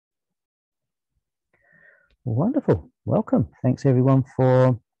Wonderful. Welcome. Thanks everyone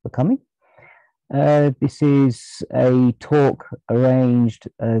for coming. This is a talk arranged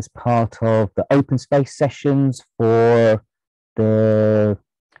as part of the open space sessions for the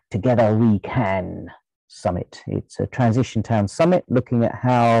Together We Can Summit. It's a transition town summit looking at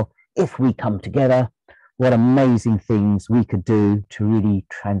how, if we come together, what amazing things we could do to really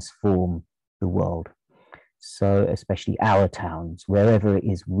transform the world. So especially our towns, wherever it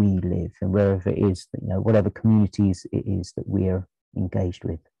is we live and wherever it is, whatever communities it is that we're engaged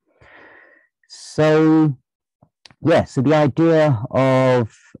with. So, yeah, so the idea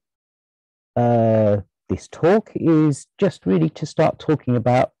of this talk is just really to start talking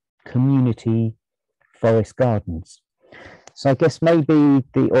about community forest gardens. So I guess maybe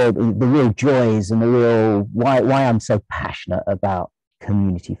the real joys and the real why I'm so passionate about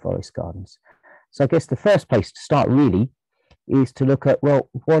community forest gardens. So I guess the first place to start really is to look at, well,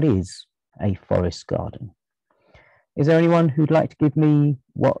 what is a forest garden? Is there anyone who'd like to give me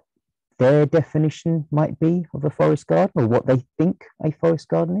what their definition might be of a forest garden, or what they think a forest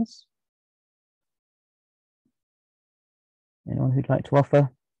garden is? Anyone who'd like to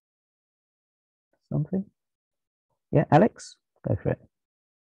offer something? Yeah, Alex, go for it.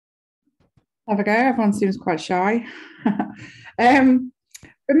 Have a go. Everyone seems quite shy.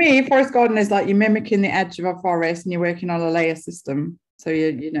 For me, forest garden is like you're mimicking the edge of a forest and you're working on a layer system. So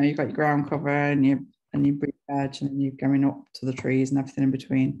you've got your ground cover and you brick edge and you're going up to the trees and everything in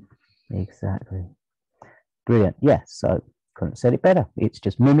between. Exactly. Brilliant. Yeah, so couldn't have said it better. It's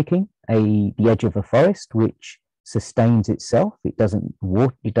just mimicking the edge of a forest which sustains itself. It doesn't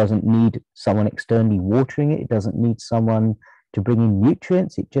need someone externally watering it. It doesn't need someone to bring in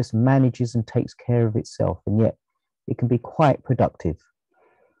nutrients. It just manages and takes care of itself, and yet it can be quite productive.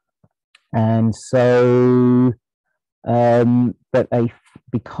 And so,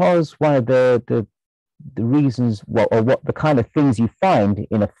 because one of the reasons, or what the kind of things you find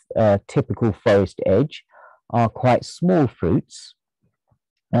in a typical forest edge are quite small fruits,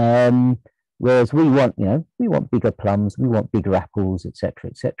 whereas we want bigger plums, we want bigger apples,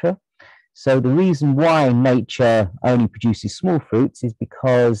 etc., etc. So the reason why nature only produces small fruits is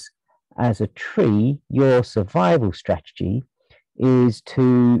because, as a tree, your survival strategy is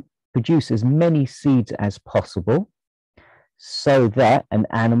to produce as many seeds as possible so that an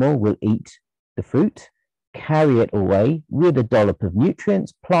animal will eat the fruit, carry it away with a dollop of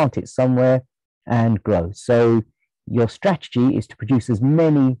nutrients, plant it somewhere, and grow. So your strategy is to produce as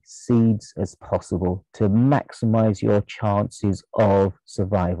many seeds as possible to maximize your chances of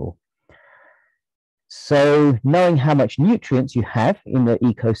survival. So knowing how much nutrients you have in the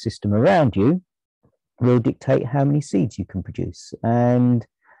ecosystem around you will dictate how many seeds you can produce.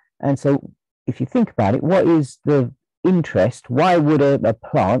 And so if you think about it, what is the interest? Why would a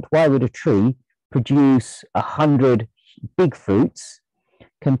plant, why would a tree produce 100 big fruits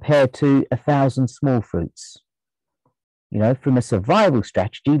compared to 1,000 small fruits? From a survival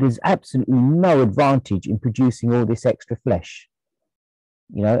strategy, there's absolutely no advantage in producing all this extra flesh,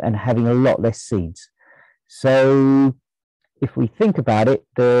 and having a lot less seeds. So if we think about it,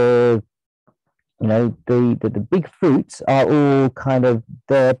 the big fruits are all kind of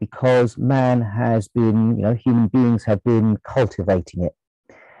there because man has been, human beings have been cultivating it.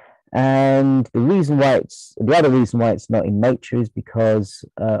 And the other reason why it's not in nature is because,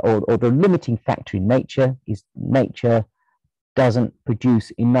 or the limiting factor in nature is nature doesn't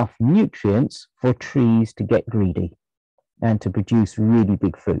produce enough nutrients for trees to get greedy and to produce really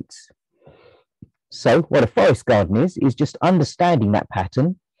big fruits. So what a forest garden is just understanding that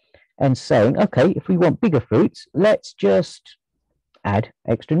pattern and saying, okay, if we want bigger fruits, let's just add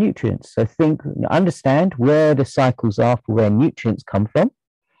extra nutrients. So understand where the cycles are for where nutrients come from,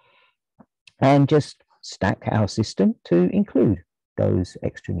 and just stack our system to include those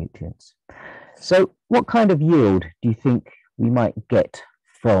extra nutrients. So what kind of yield do you think we might get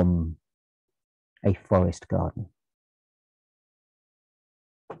from a forest garden?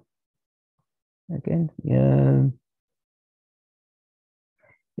 Again, yeah.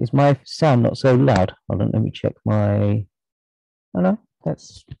 Is my sound not so loud? Hold on, let me check my... Oh no,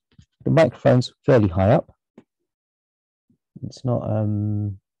 the microphone's fairly high up. It's not...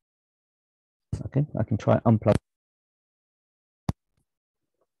 Okay, I can try unplug.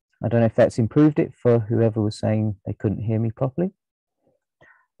 I don't know if that's improved it for whoever was saying they couldn't hear me properly.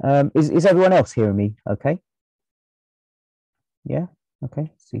 Is everyone else hearing me okay? Yeah,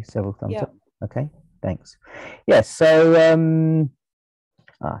 okay, see several thumbs up. Okay, thanks. Yeah, so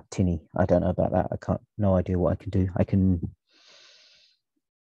tinny, I don't know about that. No idea what I can do.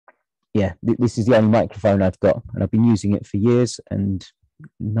 This is the only microphone I've got, and I've been using it for years, and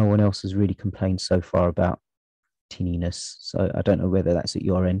no one else has really complained so far about tinniness. So I don't know whether that's at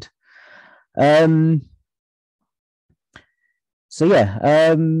your end. So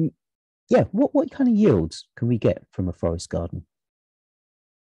yeah, what kind of yields can we get from a forest garden?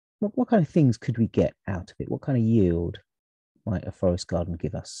 What kind of things could we get out of it? What kind of yield might a forest garden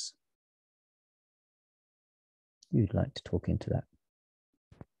give us? You'd like to talk into that?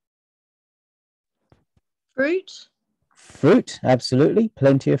 Fruit. Fruit, absolutely.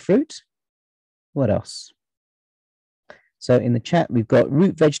 Plenty of fruit. What else? So in the chat, we've got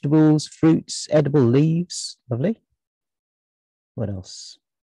root vegetables, fruits, edible leaves. Lovely. What else?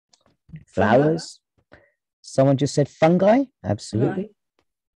 Flowers. Someone just said fungi. Absolutely. Right.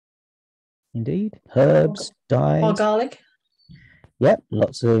 Indeed. Herbs, dyes. Or garlic. Yep.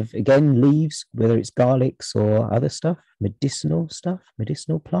 Lots of, again, leaves, whether it's garlics or other stuff, medicinal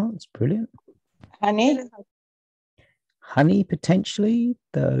plants. Brilliant. Honey. Honey, potentially,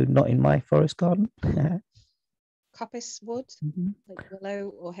 though not in my forest garden. Coppice wood, like willow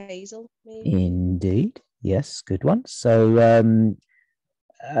or hazel, maybe. Indeed. Yes, good one. So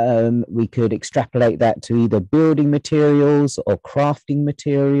we could extrapolate that to either building materials or crafting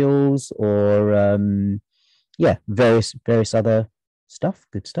materials or yeah, various other stuff.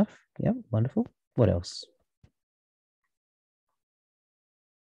 Good stuff. Yeah, wonderful. What else?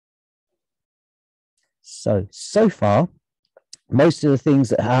 So far, most of the things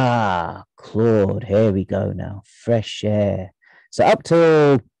that, Claude, here we go now, fresh air. So up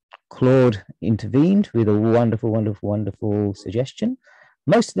till Claude intervened with a wonderful suggestion.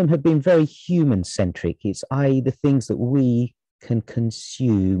 Most of them have been very human-centric. It's i.e. the things that we can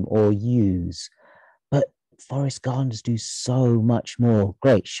consume or use. But forest gardens do so much more.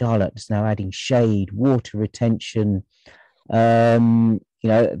 Great, Charlotte is now adding shade, water retention, you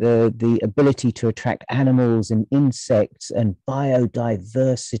know, the ability to attract animals and insects and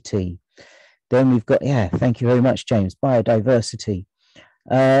biodiversity. Then we've got, yeah, thank you very much, James, biodiversity.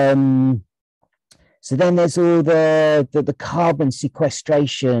 So then there's all the carbon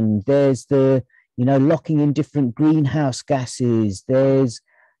sequestration. There's the, you know, locking in different greenhouse gases. There's,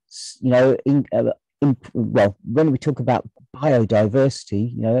 you know, well, when we talk about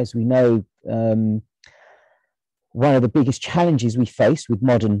biodiversity, you know, as we know, one of the biggest challenges we face with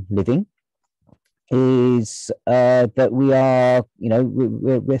modern living is that we are, you know,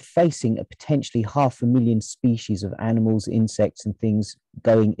 we're facing a potentially 500,000 species of animals, insects, and things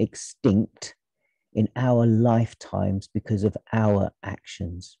going extinct in our lifetimes because of our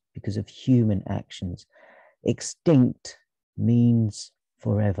actions, because of human actions. Extinct means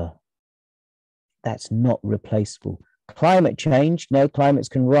forever. That's not replaceable. Climate change, no, climates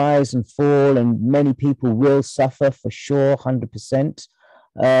can rise and fall, and many people will suffer for sure, 100%.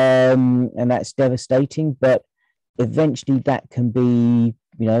 And that's devastating, but eventually that can be,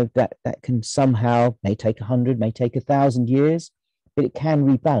 you know, that can somehow, may take 100, may take 1,000 years, but it can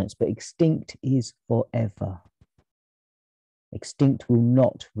rebalance. But extinct is forever. Extinct will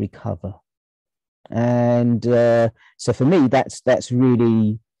not recover. And so for me, that's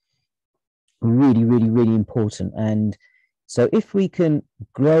really important. And so if we can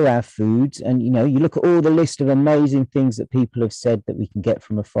grow our foods, and, you know, you look at all the list of amazing things that people have said that we can get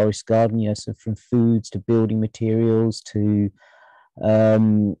from a forest garden, you know, so from foods to building materials to,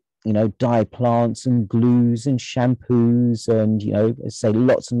 you know, dye plants and glues and shampoos and, you know, say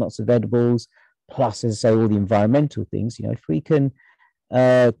lots and lots of edibles, plus, as I say, all the environmental things, you know, if we can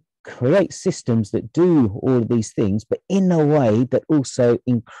create systems that do all of these things, but in a way that also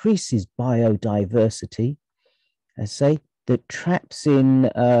increases biodiversity, I say, that traps in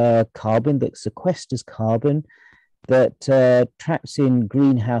carbon, that sequesters carbon, that traps in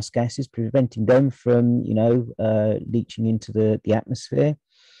greenhouse gases, preventing them from, you know, leaching into the atmosphere.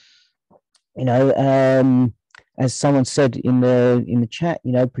 You know, as someone said in the chat,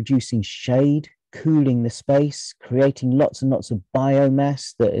 you know, producing shade, cooling the space, creating lots and lots of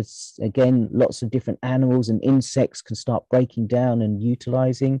biomass that is, again, lots of different animals and insects can start breaking down and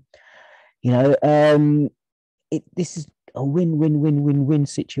utilizing. You know, this is a win-win-win-win-win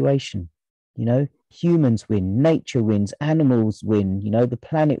situation. You know, humans win, nature wins, animals win, you know, the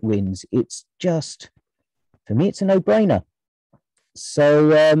planet wins. It's just, for me, it's a no-brainer.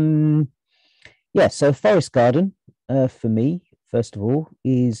 So yeah, so forest garden for me, first of all,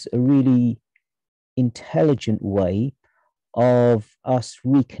 is a really intelligent way of us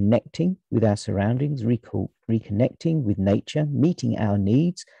reconnecting with our surroundings, reconnecting with nature, meeting our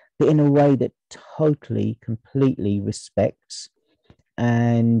needs, but in a way that totally, completely respects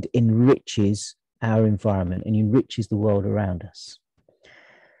and enriches our environment and enriches the world around us.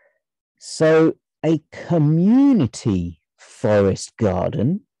 So a community forest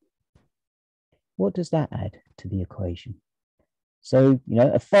garden what does that add to the equation? So,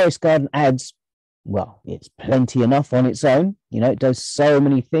 a forest garden adds, well, it's plenty enough on its own. It does so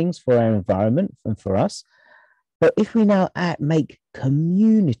many things for our environment and for us. But if we now make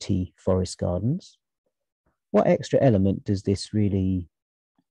community forest gardens, what extra element does this really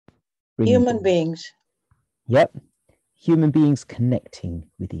bring? Human beings. Yep. Human beings connecting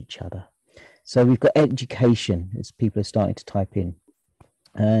with each other. So we've got education, as people are starting to type in.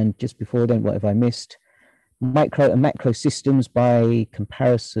 And just before then, what have I missed? Micro and macro systems by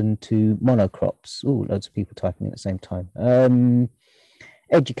comparison to monocrops. Oh, loads of people typing at the same time.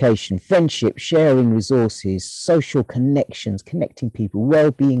 Education, friendship, sharing resources, social connections, connecting people,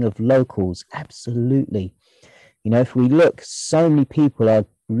 well-being of locals. Absolutely. If we look, so many people are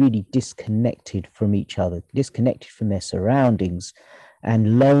really disconnected from each other, disconnected from their surroundings,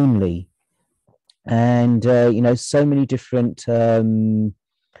 and lonely. And, so many different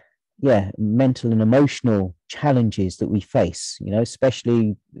mental and emotional challenges that we face,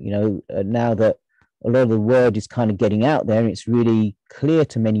 especially, now that a lot of the word is kind of getting out there, and it's really clear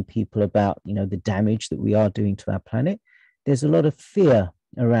to many people about, the damage that we are doing to our planet. There's a lot of fear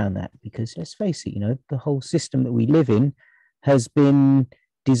around that because, let's face it, the whole system that we live in has been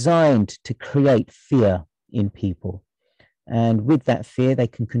designed to create fear in people. And with that fear, they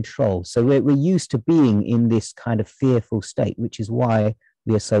can control. So we're used to being in this kind of fearful state, which is why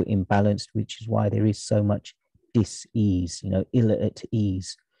we are so imbalanced, which is why there is so much dis-ease, ill at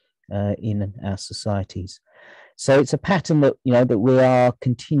ease in our societies. So it's a pattern that, that we are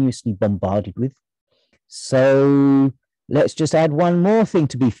continuously bombarded with. So let's just add one more thing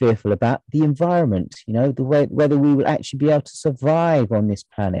to be fearful about: the environment, the way, whether we will actually be able to survive on this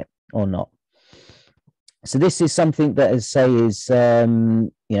planet or not. So this is something that, as I say, is,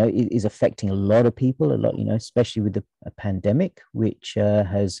 is affecting a lot of people, a lot, especially with the pandemic, which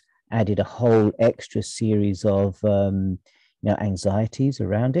has added a whole extra series of, anxieties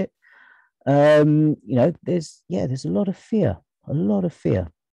around it. There's a lot of fear,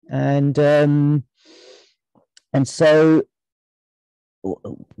 and so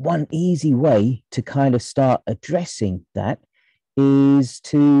one easy way to kind of start addressing that is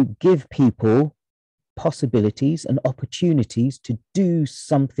to give people possibilities and opportunities to do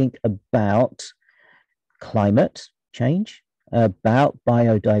something about climate change, about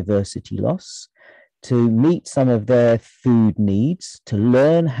biodiversity loss, to meet some of their food needs, to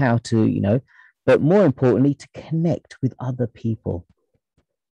learn how to, but more importantly, to connect with other people,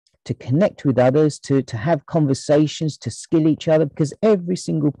 to connect with others, to have conversations, to skill each other, because every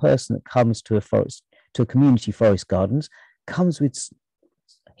single person that comes to a forest, to a community forest gardens, comes with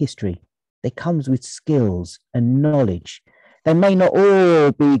history. They comes with skills and knowledge. They may not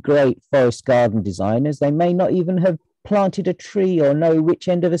all be great forest garden designers. They may not even have planted a tree or know which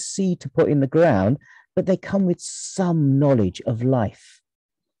end of a seed to put in the ground, but they come with some knowledge of life.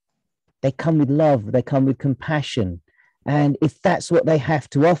 They come with love. They come with compassion. And if that's what they have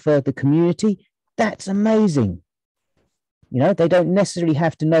to offer the community, that's amazing. They don't necessarily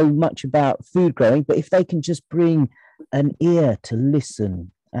have to know much about food growing, but if they can just bring an ear to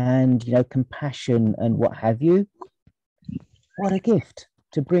listen and, compassion and what have you, what a gift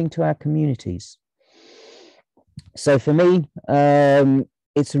to bring to our communities. So for me,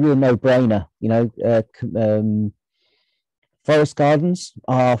 it's a real no-brainer. Forest gardens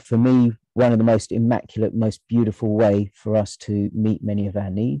are, for me, one of the most immaculate, most beautiful way for us to meet many of our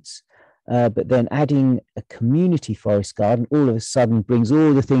needs. But then adding a community forest garden all of a sudden brings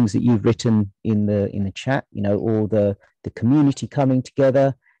all the things that you've written in the chat, all the community coming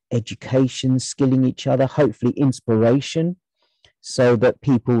together, education, skilling each other, hopefully inspiration, so that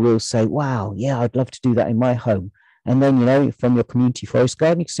people will say, wow, yeah, I'd love to do that in my home. And then, from your community forest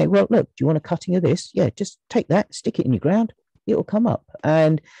garden, you can say, well, look, do you want a cutting of this? Yeah, just take that, stick it in your ground, it'll come up.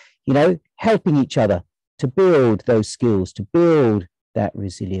 And, helping each other to build those skills, to build that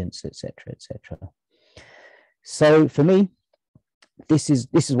resilience, etc., etc. So for me, this is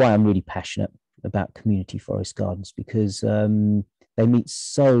why I'm really passionate about community forest gardens, because they meet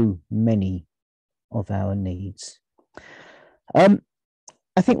so many of our needs. I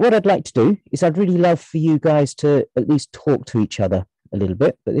think what I'd like to do is I'd really love for you guys to at least talk to each other a little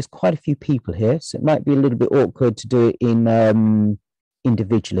bit, but there's quite a few people here, so it might be a little bit awkward to do it in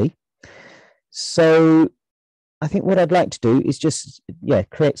individually. So I think what I'd like to do is just,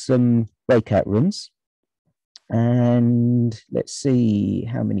 create some breakout rooms. And let's see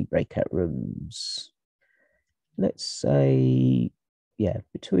how many breakout rooms. Let's say,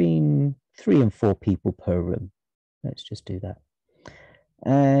 between 3 and 4 people per room. Let's just do that.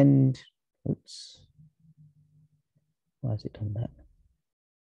 And, oops, why has it done that?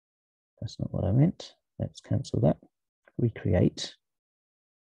 That's not what I meant. Let's cancel that. Recreate.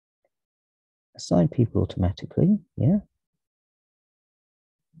 Assign people automatically. Yeah.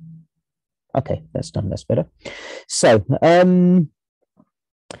 Okay, that's done. That's better. So, and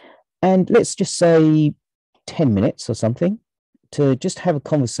let's just say 10 minutes or something to just have a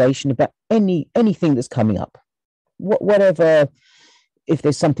conversation about anything that's coming up. Whatever, if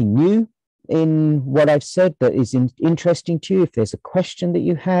there's something new in what I've said that is interesting to you, if there's a question that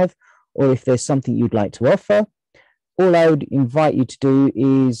you have, or if there's something you'd like to offer, all I would invite you to do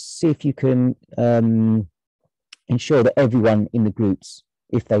is see if you can ensure that everyone in the groups,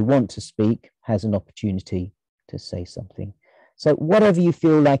 if they want to speak, has an opportunity to say something. So whatever you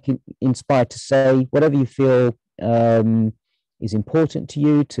feel like inspired to say, whatever you feel is important to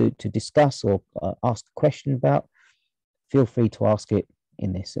you to discuss or ask a question about, feel free to ask it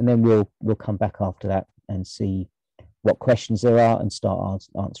in this, and then we'll come back after that and see what questions there are and start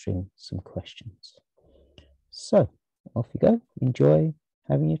answering some questions. So off you go. Enjoy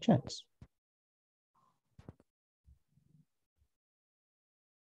having your chats.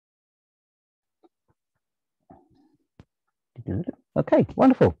 Okay,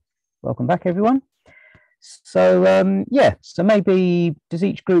 wonderful. Welcome back, everyone. So yeah, so maybe does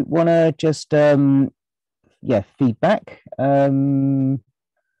each group want to just yeah, feedback?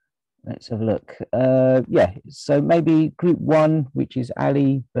 Let's have a look. Yeah, so maybe group one, which is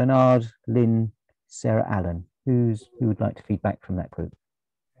Ali, Bernard, Lynn, Sarah, Allen. Who would like to feedback from that group?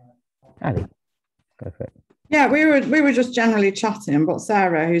 Ali, go for it. Yeah, we were just generally chatting, but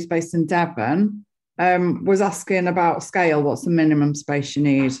Sarah, who's based in Devon, was asking about scale. What's the minimum space you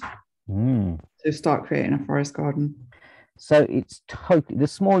need to start creating a forest garden? So it's totally, the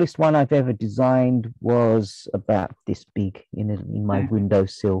smallest one I've ever designed was about this big in my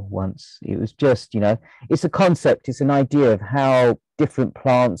windowsill once. It was just, you know, it's a concept, it's an idea of how different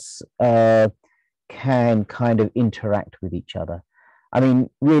plants can kind of interact with each other. I mean,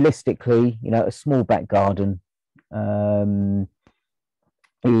 realistically, you know, a small back garden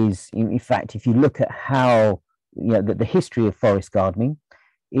is, in fact, if you look at how, you know, the history of forest gardening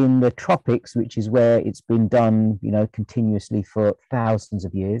in the tropics, which is where it's been done, you know, continuously for thousands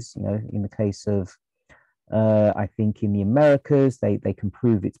of years, you know, in the case of, I think in the Americas, they can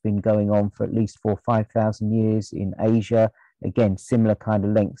prove it's been going on for at least 4,000 or 5,000 years. In Asia, again, similar kind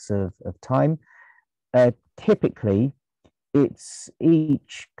of lengths of time. Typically, it's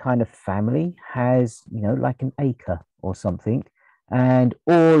each kind of family has, you know, like an acre or something, and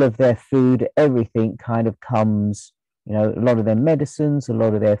all of their food, everything kind of comes, you know, a lot of their medicines, a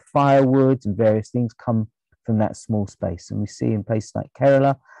lot of their firewoods and various things come from that small space. And we see in places like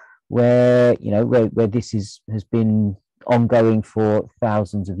Kerala, where, you know, where this has been ongoing for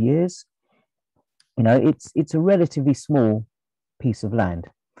thousands of years, you know, it's a relatively small piece of land.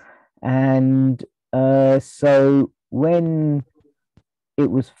 And so when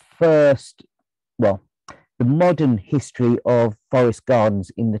it was first, well, the modern history of forest gardens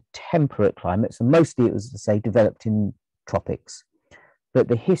in the temperate climates, and mostly it was, to say, developed in tropics, but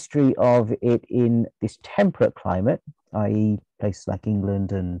the history of it in this temperate climate, i.e. places like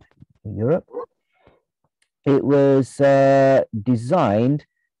England and Europe, it was designed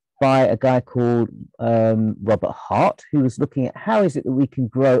by a guy called Robert Hart, who was looking at how is it that we can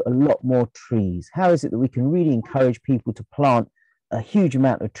grow a lot more trees? How is it that we can really encourage people to plant a huge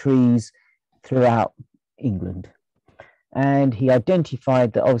amount of trees throughout England? And he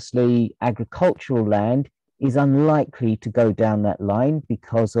identified that obviously agricultural land is unlikely to go down that line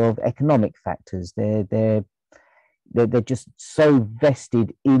because of economic factors. They're just so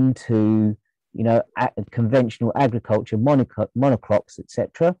vested into, you know, conventional agriculture, monocrops,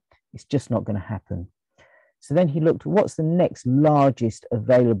 etc. It's just not going to happen. So then he looked at what's the next largest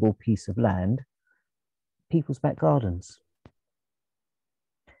available piece of land? People's back gardens.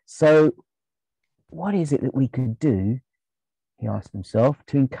 So what is it that we could do, he asked himself,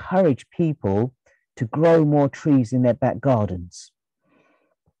 to encourage people to grow more trees in their back gardens?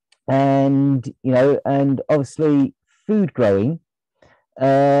 And, you know, and obviously food growing,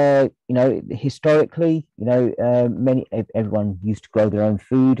 you know, historically, you know, everyone used to grow their own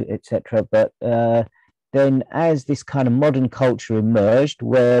food, etc. But then as this kind of modern culture emerged,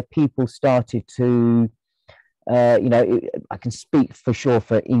 where people started to, you know, I can speak for sure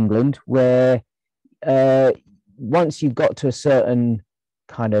for England, where once you got to a certain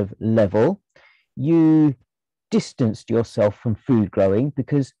kind of level, you distanced yourself from food growing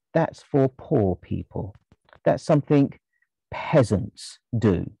because that's for poor people. That's something peasants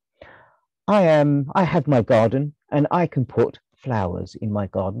do. I have my garden and I can put flowers in my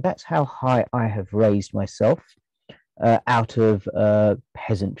garden. That's how high I have raised myself out of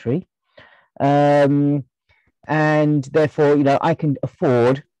peasantry. And therefore, you know, I can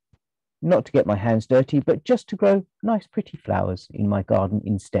afford not to get my hands dirty, but just to grow nice, pretty flowers in my garden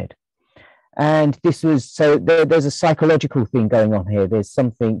instead. And this was, so there's a psychological thing going on here. There's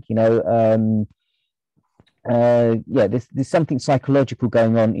something, you know, yeah, there's something psychological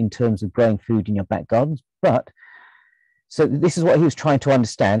going on in terms of growing food in your back gardens. But so this is what he was trying to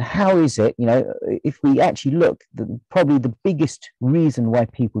understand. How is it, you know, if we actually look, probably the biggest reason why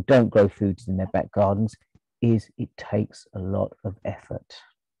people don't grow foods in their back gardens is it takes a lot of effort.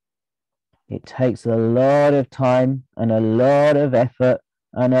 It takes a lot of time and a lot of effort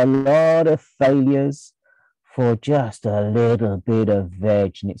and a lot of failures for just a little bit of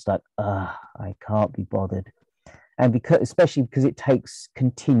veg. And it's like, I can't be bothered. And because, especially because it takes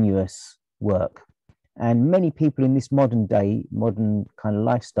continuous work. And many people in this modern kind of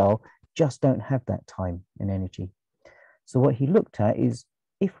lifestyle just don't have that time and energy. So what he looked at is,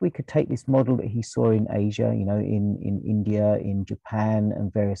 if we could take this model that he saw in Asia, you know, in India, in Japan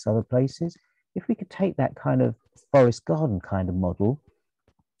and various other places, if we could take that kind of forest garden kind of model,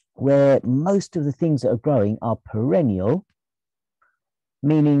 where most of the things that are growing are perennial,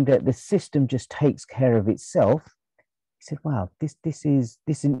 meaning that the system just takes care of itself. He said, wow, this is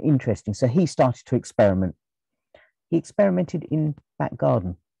interesting. So he started to experiment. He experimented in back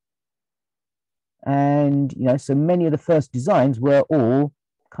garden. And, you know, so many of the first designs were all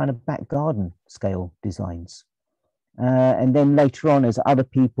kind of back garden scale designs. And then later on, as other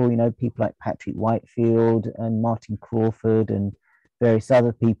people, you know, people like Patrick Whitefield and Martin Crawford and various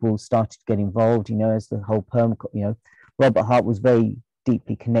other people started to get involved, you know, as the whole you know, Robert Hart was very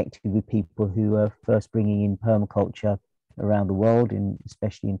deeply connected with people who were first bringing in permaculture around the world, and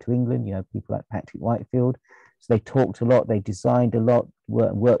especially into England, you know, people like Patrick Whitefield. So they talked a lot, they designed a lot,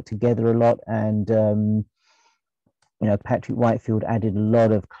 worked together a lot. And, you know, Patrick Whitefield added a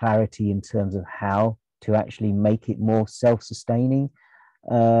lot of clarity in terms of how to actually make it more self-sustaining.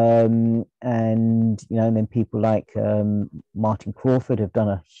 And, you know, and then people like Martin Crawford have done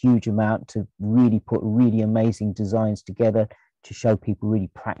a huge amount to really put really amazing designs together to show people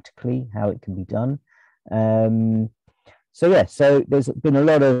really practically how it can be done. So yeah, so there's been a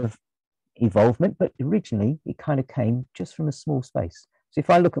lot of evolvement, but originally it kind of came just from a small space. So if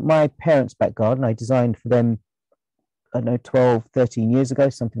I look at my parents' back garden, I designed for them, I don't know, 12, 13 years ago,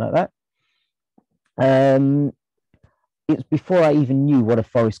 something like that. It's before I even knew what a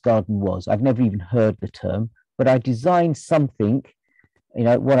forest garden was. I've never even heard the term, but I designed something. You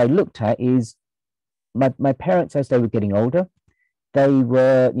know, what I looked at is my parents, as they were getting older, they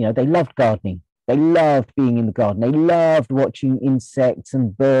were, you know, they loved gardening. They loved being in the garden. They loved watching insects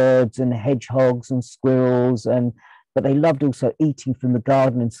and birds and hedgehogs and squirrels, but they loved also eating from the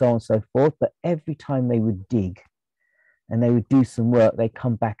garden and so on and so forth. But every time they would dig and they would do some work, they'd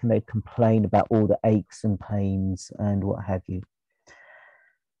come back and they'd complain about all the aches and pains and what have you.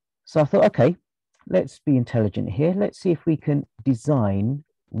 So I thought, okay, let's be intelligent here. Let's see if we can design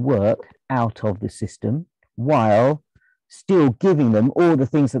work out of the system while still giving them all the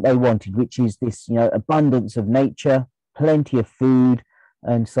things that they wanted, which is this, you know, abundance of nature, plenty of food,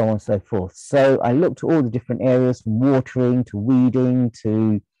 and so on and so forth. So I looked at all the different areas, from watering to weeding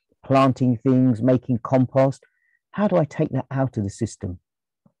to planting things, making compost. How do I take that out of the system?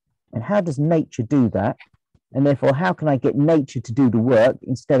 And how does nature do that? And therefore, how can I get nature to do the work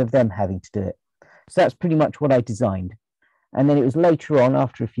instead of them having to do it? So that's pretty much what I designed. And then it was later on,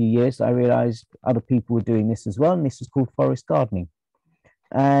 after a few years, I realized other people were doing this as well. And this was called forest gardening.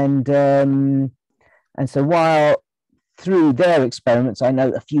 And so while through their experiments, I know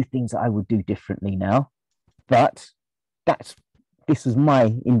a few things that I would do differently now, but this was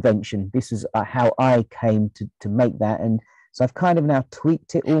my invention. This is how I came to make that. And so I've kind of now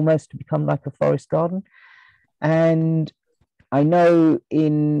tweaked it almost to become like a forest garden. And I know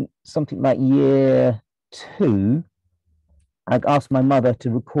in something like year 2, I asked my mother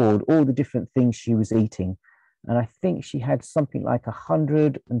to record all the different things she was eating. And I think she had something like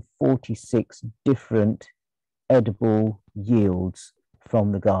 146 different edible yields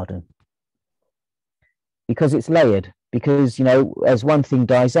from the garden. Because it's layered, because, you know, as one thing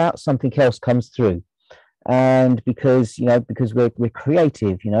dies out, something else comes through. And because, you know, because we're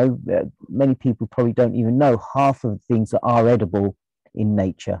creative, you know, many people probably don't even know half of the things that are edible in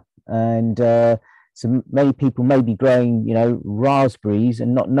nature. And so many people may be growing, you know, raspberries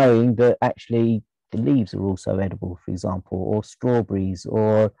and not knowing that actually the leaves are also edible, for example, or strawberries,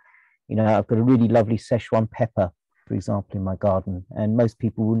 or, you know, I've got a really lovely Szechuan pepper, for example, in my garden. And most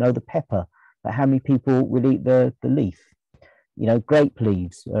people will know the pepper, but how many people will eat the leaf? You know, grape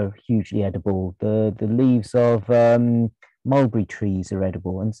leaves are hugely edible. The leaves of mulberry trees are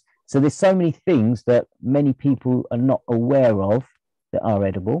edible. And so there's so many things that many people are not aware of that are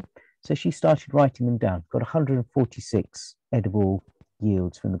edible. So she started writing them down, got 146 edible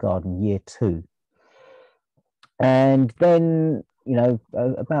yields from the garden year 2. And then, you know,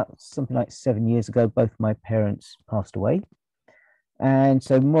 about something like 7 years ago, both my parents passed away. And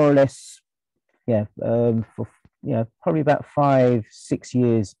so more or less, yeah, for, you know, probably about 5-6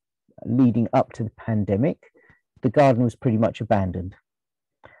 years leading up to the pandemic, the garden was pretty much abandoned.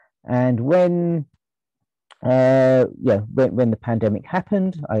 And when the pandemic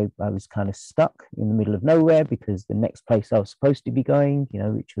happened, I was kind of stuck in the middle of nowhere, because the next place I was supposed to be going, you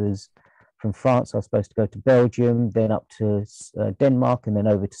know, which was from France, I was supposed to go to Belgium, then up to Denmark, and then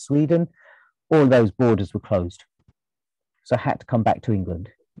over to Sweden. All those borders were closed. So I had to come back to England,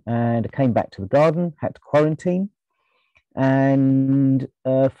 and I came back to the garden, had to quarantine. And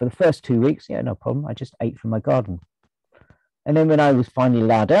for the first 2 weeks, yeah, no problem, I just ate from my garden. And then when I was finally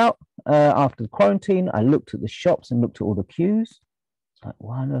allowed out after the quarantine, I looked at the shops and looked at all the queues. It's like,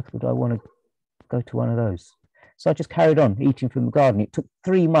 why on earth would I want to go to one of those? So I just carried on eating from the garden. It took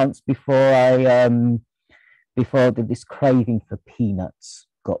 3 months before this craving for peanuts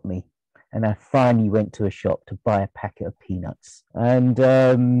got me. And I finally went to a shop to buy a packet of peanuts. And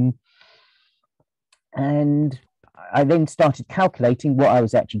I then started calculating what I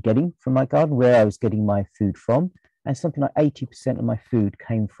was actually getting from my garden, where I was getting my food from. And something like 80% of my food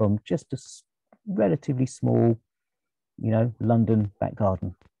came from just a relatively small, you know, London back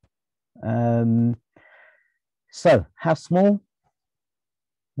garden. So how small?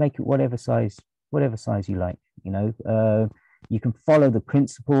 Make it whatever size you like, you know. You can follow the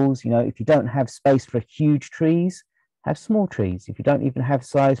principles, you know. If you don't have space for huge trees, have small trees. If you don't even have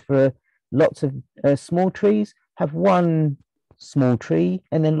size for lots of small trees, have one small tree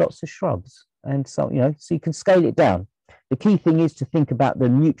and then lots of shrubs. And so, you know, so you can scale it down. The key thing is to think about the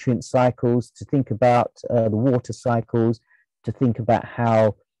nutrient cycles, to think about the water cycles, to think about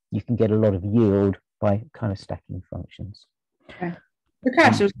how you can get a lot of yield by kind of stacking functions. Okay.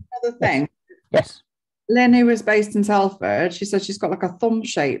 Rakesh, there's another thing. Yes. Lynn, who was based in Telford, she said she's got like a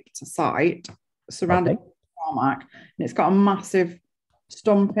thumb-shaped site surrounded by tarmac, and it's got a massive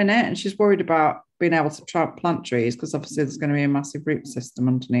stump in it, and she's worried about being able to plant trees because obviously there's going to be a massive root system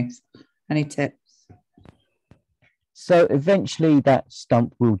underneath. Any tips? So eventually that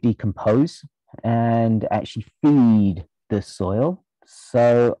stump will decompose and actually feed the soil.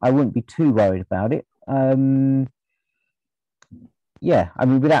 So I wouldn't be too worried about it. Yeah, I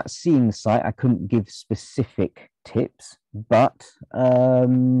mean, without seeing the site, I couldn't give specific tips, but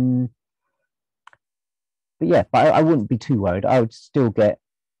yeah, but I wouldn't be too worried. I would still get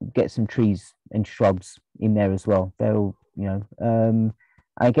some trees and shrubs in there as well. They'll, you know,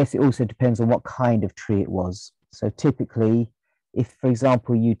 I guess it also depends on what kind of tree it was. So typically, if, for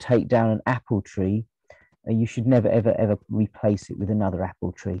example, you take down an apple tree, you should never, ever, ever replace it with another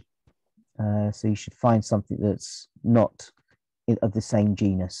apple tree. So you should find something that's not of the same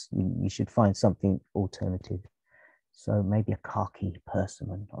genus. You should find something alternative. So maybe a khaki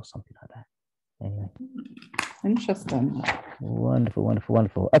persimmon or something like that. Anyway. Interesting. Wonderful, wonderful,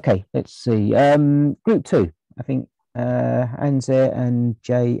 wonderful. Okay, let's see. Group 2, I think Anze and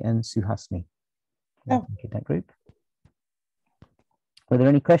Jay and Suhasini. Oh. In that group. Were there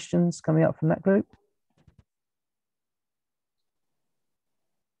any questions coming up from that group?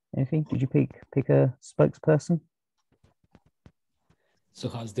 Anything? Did you pick a spokesperson?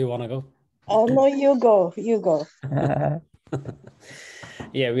 Suhas, do you want to go? No, you go. You go.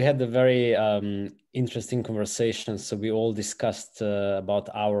 Yeah, we had a very interesting conversation. So we all discussed about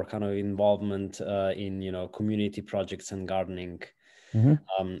our kind of involvement in, you know, community projects and gardening. Mm-hmm.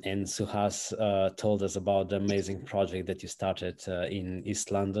 And Suhas told us about the amazing project that you started in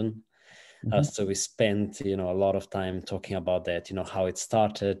East London. Mm-hmm. So we spent, you know, a lot of time talking about that, you know, how it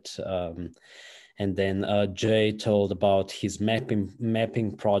started. And then Jay told about his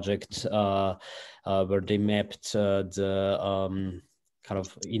mapping project where they mapped the kind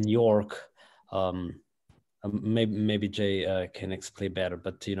of in York. Maybe Jay can explain better,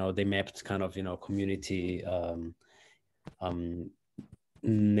 but, you know, they mapped kind of, you know, community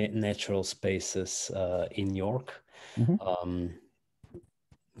natural spaces in York. Mm-hmm.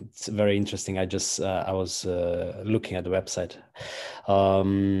 It's very interesting. I was looking at the website,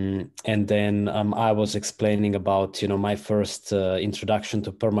 and then I was explaining about, you know, my first introduction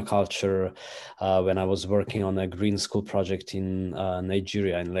to permaculture when I was working on a green school project in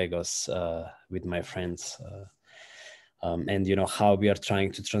Nigeria, in Lagos, with my friends, and, you know, how we are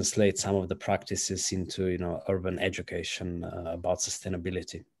trying to translate some of the practices into, you know, urban education about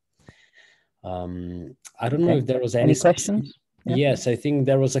sustainability. I don't know if there was any questions. Yes, I think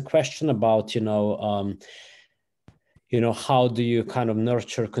there was a question about, how do you kind of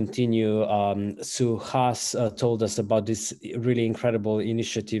nurture, continue? Sue Haas told us about this really incredible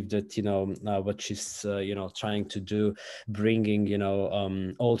initiative that, what she's, trying to do, bringing,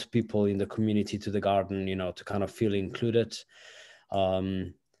 old people in the community to the garden, to kind of feel included.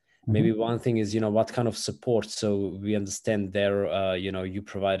 Maybe one thing is, what kind of support? So we understand there, you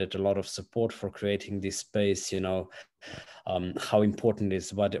provided a lot of support for creating this space, how important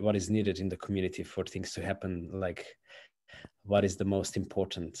is what is needed in the community for things to happen, like what is the most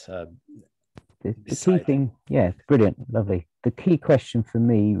important the key thing, brilliant, lovely. The key question for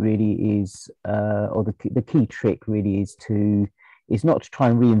me really is, or the key trick really is not to try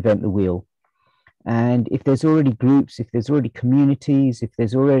and reinvent the wheel. And if there's already groups, if there's already communities, if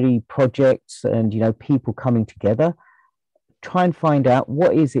there's already projects and people coming together, try and find out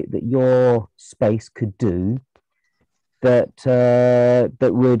what is it that your space could do that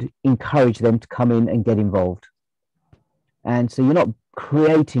would encourage them to come in and get involved. And so you're not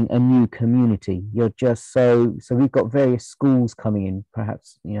creating a new community. You're just so we've got various schools coming in.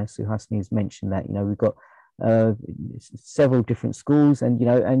 Perhaps Suhasini has mentioned that we've got several different schools, and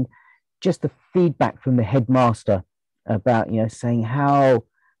and just the feedback from the headmaster about saying how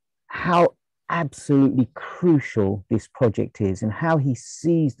absolutely crucial this project is and how he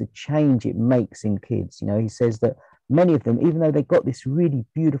sees the change it makes in kids. He says that many of them, even though they got this really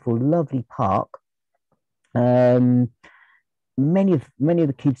beautiful, lovely park, many of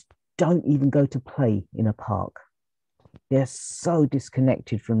the kids don't even go to play in a park. They're so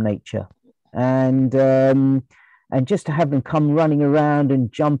disconnected from nature, and just to have them come running around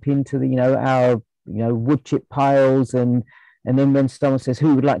and jump into the our wood chip piles, and then when someone says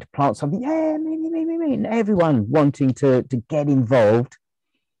who would like to plant something, me, and everyone wanting to get involved.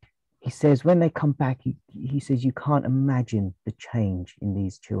 He says when they come back, he says you can't imagine the change in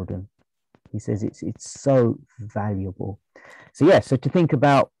these children. He says it's so valuable. So to think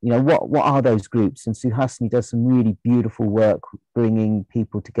about what are those groups, and Suhasini does some really beautiful work bringing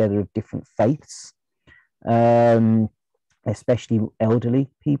people together of different faiths, especially elderly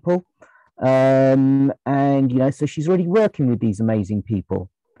people, and so she's already working with these amazing people.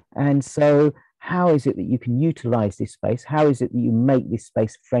 And so how is it that you can utilize this space? How is it that you make this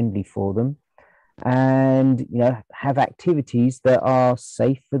space friendly for them, and have activities that are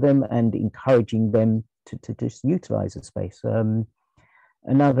safe for them and encouraging them to just utilize the space?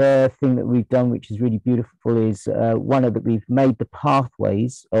 Another thing that we've done, which is really beautiful, is we've made the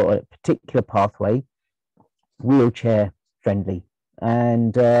pathways, or a particular pathway, wheelchair friendly,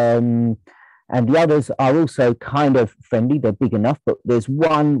 and the others are also kind of friendly. They're big enough, but there's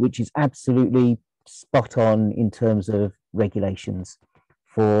one which is absolutely spot on in terms of regulations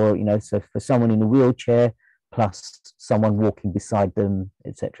for so for someone in a wheelchair plus someone walking beside them,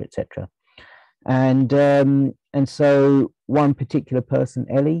 etc., etc. And so one particular person,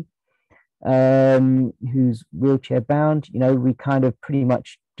 Ellie, who's wheelchair bound, we kind of pretty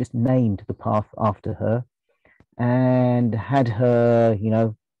much just named the path after her and had her,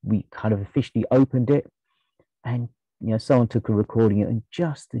 we kind of officially opened it, and someone took a recording, and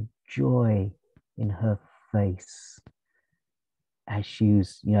just the joy in her face as she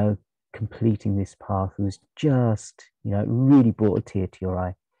was completing this path was just really brought a tear to your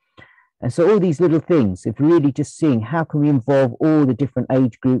eye. And so all these little things, if really just seeing how can we involve all the different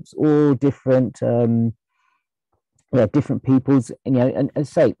age groups, all different different peoples, and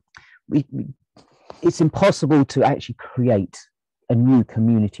say it's impossible to actually create a new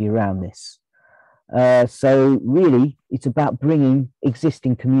community around this. So really, it's about bringing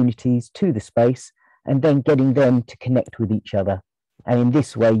existing communities to the space and then getting them to connect with each other. And in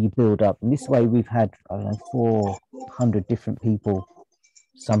this way, you build up. In this way, we've had, 400 different people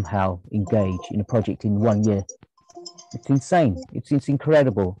somehow engage in a project in 1 year. It's insane. It's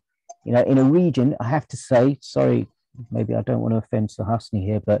incredible. In a region, I have to say, sorry, maybe I don't want to offend Suhasini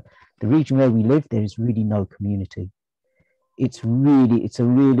here, but the region where we live, there is really no community. It's a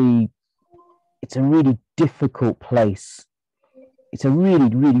really difficult place. It's a really,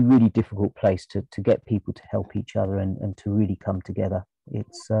 really, really difficult place to get people to help each other and to really come together.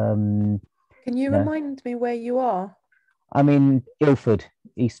 It's Can you remind me where you are? I'm in Ilford,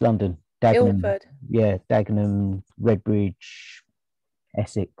 East London. Dagenham, Ilford. Yeah, Dagenham, Redbridge,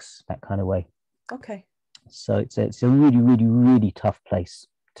 Essex, that kind of way. Okay. So it's a really, really, really tough place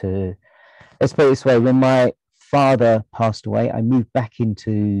to. Let's put it this way: when my father passed away, I moved back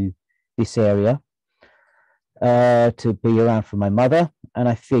into this area to be around for my mother, and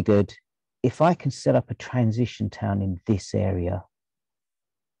I figured if I can set up a transition town in this area,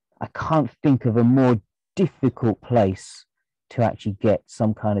 I can't think of a more difficult place to actually get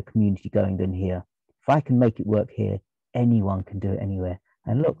some kind of community going than here. If I can make it work here, anyone can do it anywhere.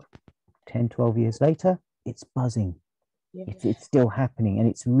 And look, 10, 12 years later, it's buzzing. Yeah. It's still happening, and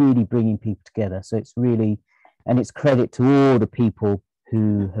it's really bringing people together. So it's really, and it's credit to all the people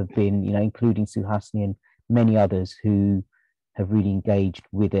who have been, you know, including Suhasini and many others who have really engaged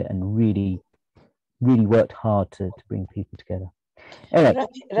with it and really worked hard to bring people together. Anyway,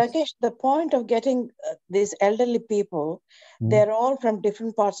 Rakesh, the point of getting these elderly people, they're all from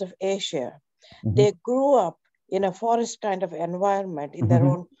different parts of Asia. They grew up in a forest kind of environment in their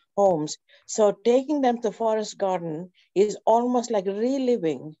own homes. So taking them to forest garden is almost like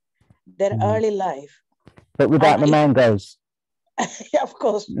reliving their early life. But without the mangoes. Of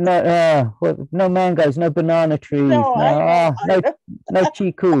course. No, no mangoes, no banana trees, no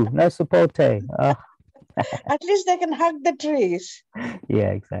chiku, no sapote. At least they can hug the trees.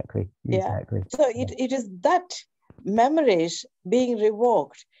 Yeah, exactly. Yeah. So it is that memories being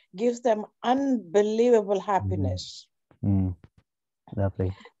revoked gives them unbelievable happiness.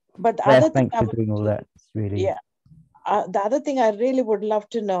 Lovely. But the other thing, thanks for doing all that. It's really the other thing I really would love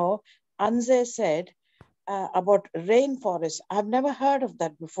to know, Anze said about rainforest. I've never heard of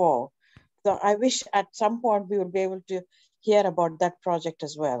that before. So I wish at some point we will be able to hear about that project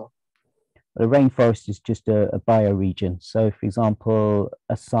as well. The rainforest is just a bioregion. So, for example,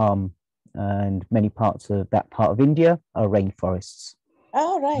 Assam and many parts of that part of India are rainforests.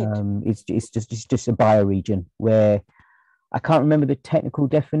 Oh, right. It's just a bioregion where I can't remember the technical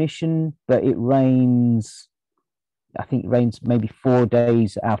definition, but it rains. I think it rains maybe 4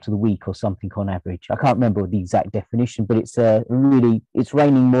 days out of the week or something on average. I can't remember the exact definition, but it's it's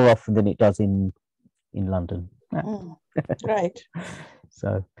raining more often than it does in London. Right.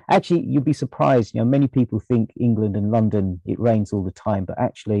 So actually, you'd be surprised. You know, many people think England and London it rains all the time, but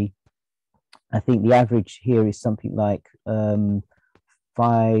actually, I think the average here is something like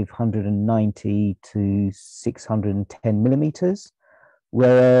 590 to 610 millimeters,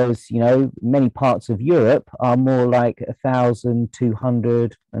 whereas many parts of Europe are more like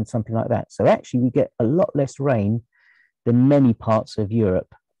 1,200 and something like that. So actually, we get a lot less rain than many parts of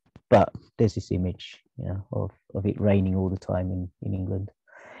Europe, but there's this image of it raining all the time in England.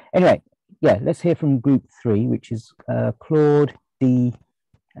 Anyway, yeah, let's hear from group 3, which is Claude, Dee,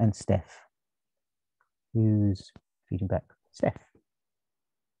 and Steph. Who's feeding back? Steph,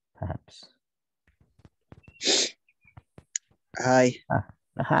 perhaps. Hi.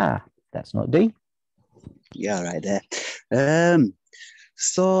 Aha, that's not Dee. Yeah, right there.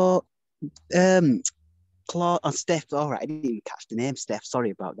 Claude and Steph, all right, I didn't even catch the name, Steph.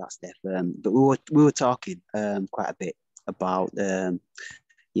 Sorry about that, Steph. But we were talking quite a bit about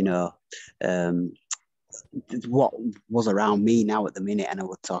what was around me now at the minute, and I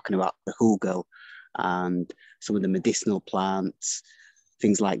was talking about the hugel and some of the medicinal plants,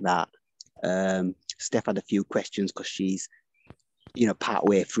 things like that. Steph had a few questions because she's part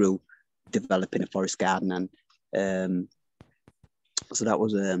way through developing a forest garden, and so that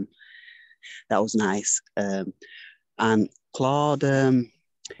was nice. And Claude,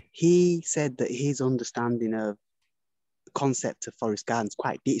 he said that his understanding of the concept of forest gardens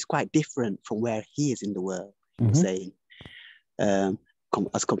is quite different from where he is in the world. He was saying,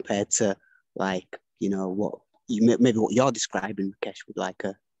 as compared to what you're describing, Rakesh, with like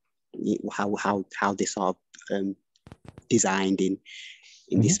how they sort of designed in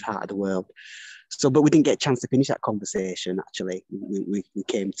this part of the world. So, but we didn't get a chance to finish that conversation. Actually, we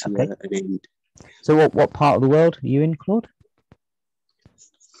came to an end. So, what part of the world are you in, Claude?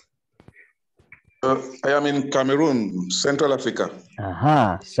 I am in Cameroon, Central Africa.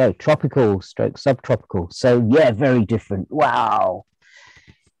 Aha, so tropical stroke subtropical. So yeah, very different. Wow,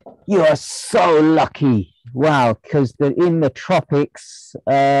 you are so lucky. Wow, because in the tropics,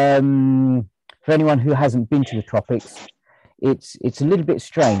 for anyone who hasn't been to the tropics, it's a little bit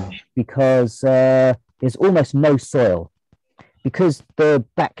strange because there's almost no soil, because the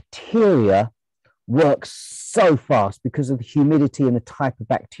bacteria works so fast because of the humidity and the type of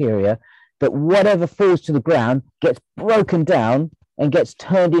bacteria that whatever falls to the ground gets broken down and gets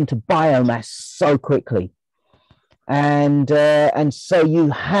turned into biomass so quickly. And so you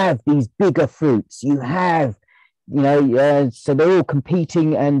have these bigger fruits, you have, so they're all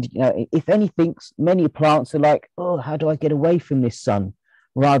competing. And, if anything, many plants are like, oh, how do I get away from this sun?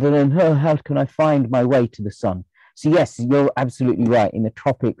 Rather than, oh, how can I find my way to the sun? So yes, you're absolutely right. In the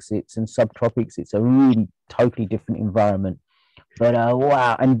tropics and subtropics, it's a really totally different environment. But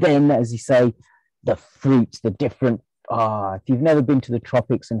wow. And then, as you say, the fruits, the different, if you've never been to the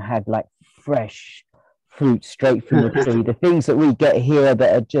tropics and had like fresh fruit straight from the tree. The things that we get here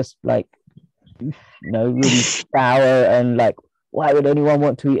that are just like, really sour and like, why would anyone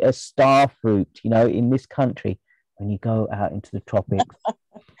want to eat a star fruit, in this country? When you go out into the tropics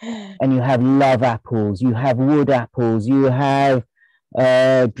and you have love apples, you have wood apples, you have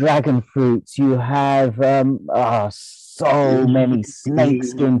dragon fruits, you have so many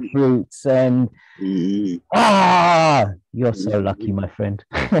snakeskin fruits, and you're so lucky, my friend.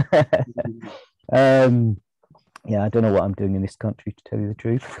 Yeah, I don't know what I'm doing in this country, to tell you the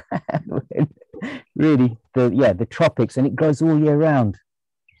truth. Really, the tropics, and it grows all year round.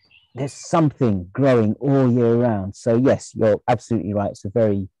 There's something growing all year round. So yes, you're absolutely right. It's a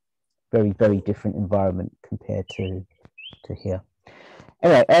very, very, very different environment compared to here.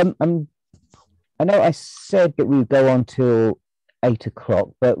 Anyway, I know I said that we'd go on till 8 o'clock,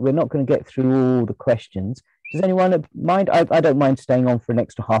 but we're not going to get through all the questions. Does anyone mind? I don't mind staying on for an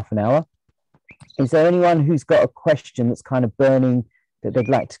extra half an hour. Is there anyone who's got a question that's kind of burning that they'd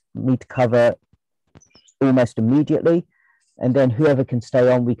like me to cover almost immediately? And then whoever can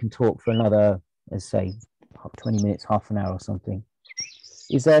stay on, we can talk for another, let's say, 20 minutes, half an hour or something.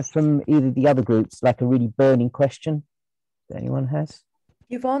 Is there from either the other groups like a really burning question that anyone has?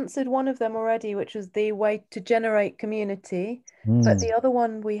 You've answered one of them already, which was the way to generate community. But the other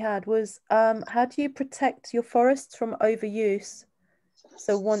one we had was, how do you protect your forests from overuse?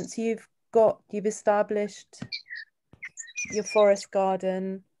 So once you've established your forest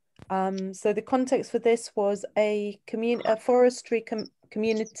garden. So the context for this was a forestry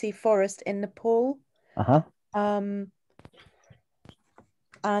community forest in Nepal.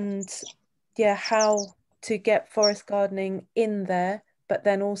 And yeah, how to get forest gardening in there, but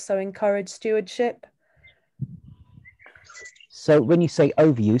then also encourage stewardship. So when you say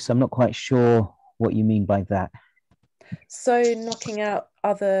overuse, I'm not quite sure what you mean by that. So knocking out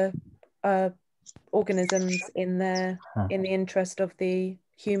other organisms in there in the interest of the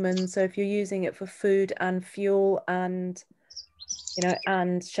humans. So if you're using it for food and fuel and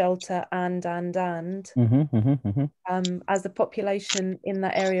and shelter and as the population in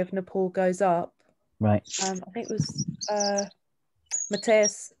that area of Nepal goes up, right? I think it was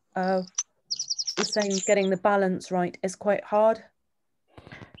Matthias was saying getting the balance right is quite hard.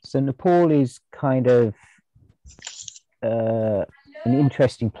 So Nepal is kind of an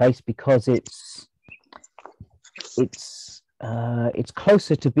interesting place because it's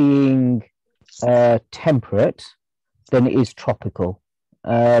closer to being temperate than it is tropical,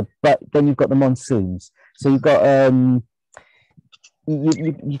 but then you've got the monsoons, so you've got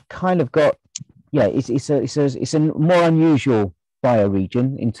you've kind of got it's a more unusual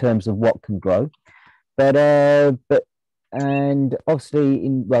bioregion in terms of what can grow, but and obviously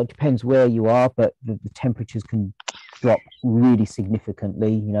it depends where you are, but the temperatures can drop really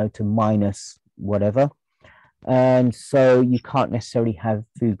significantly, to minus whatever. And so you can't necessarily have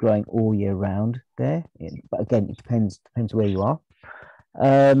food growing all year round there. But again, it depends where you are.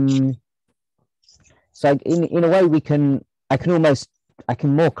 So in a way, I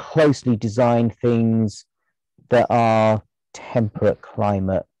can more closely design things that are temperate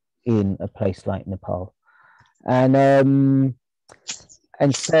climate in a place like Nepal. And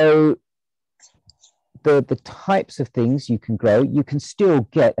so the types of things you can grow, you can still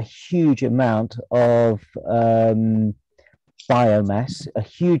get a huge amount of biomass, a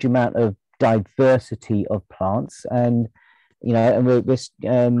huge amount of diversity of plants, and we're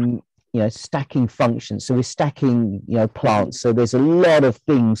stacking functions. So we're stacking plants. So there's a lot of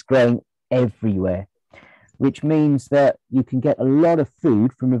things growing everywhere, which means that you can get a lot of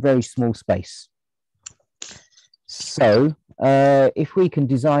food from a very small space. So if we can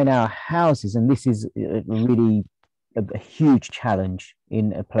design our houses, and this is really a huge challenge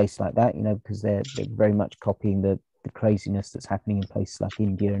in a place like that, because they're very much copying the craziness that's happening in places like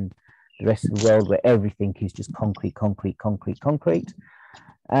India and the rest of the world, where everything is just concrete.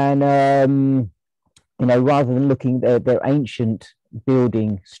 And rather than looking at their ancient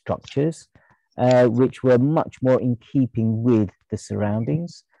building structures, which were much more in keeping with the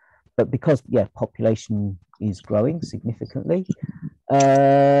surroundings, but because population is growing significantly,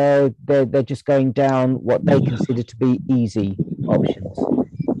 they're just going down what they consider to be easy options.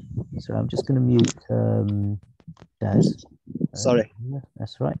 So I'm just going to mute Daz. Sorry.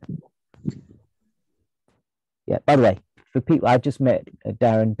 That's right. Yeah, by the way, for people, I just met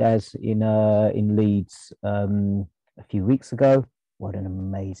Daz in Leeds a few weeks ago. What an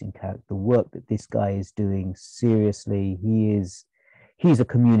amazing character. The work that this guy is doing, seriously, he's a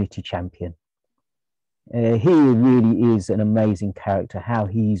community champion. He really is an amazing character, how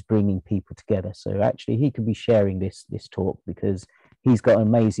he's bringing people together. So actually he could be sharing this talk, because he's got an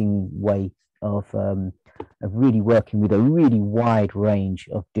amazing way of really working with a really wide range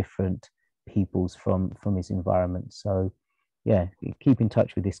of different peoples from his environment. So yeah, keep in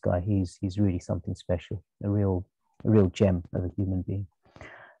touch with this guy. He's really something special, a real gem of a human being.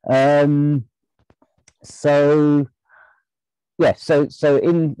 So yeah, so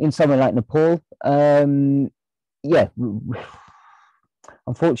in somewhere like Nepal, yeah,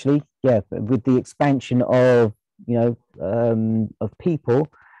 unfortunately, yeah, with the expansion of of people,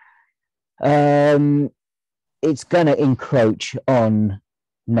 it's going to encroach on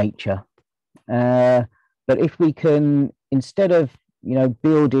nature. But if we can, instead of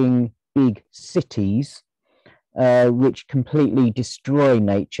building big cities which completely destroy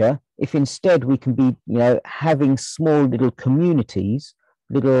nature, if instead we can be having small little communities,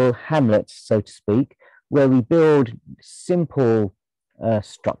 little hamlets, so to speak, where we build simple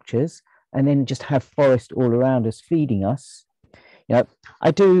structures and then just have forest all around us feeding us.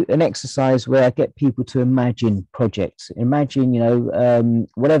 I do an exercise where I get people to imagine projects. Imagine,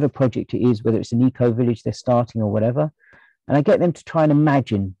 whatever project it is, whether it's an eco-village they're starting or whatever, and I get them to try and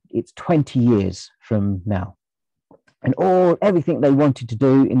imagine it's 20 years from now. And everything they wanted to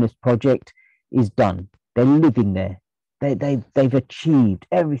do in this project is done. They're living there. They've achieved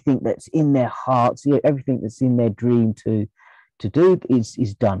everything that's in their hearts, everything that's in their dream to do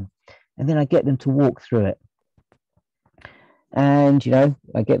is done. And then I get them to walk through it. And,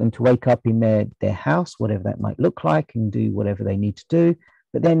 I get them to wake up in their house, whatever that might look like, and do whatever they need to do.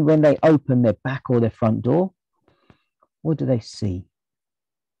 But then when they open their back or their front door, what do they see?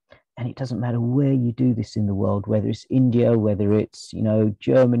 And it doesn't matter where you do this in the world, whether it's India, whether it's,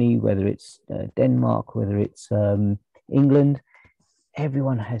 Germany, whether it's Denmark, whether it's England,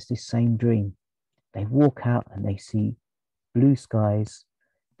 everyone has this same dream. They walk out and they see blue skies,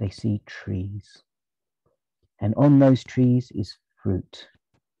 they see trees. And on those trees is fruit.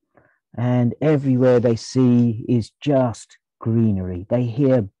 And everywhere they see is just greenery. They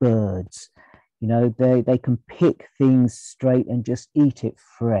hear birds. They can pick things straight and just eat it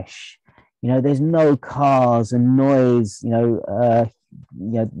fresh. There's no cars and noise, that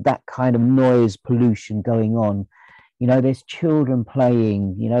kind of noise pollution going on. There's children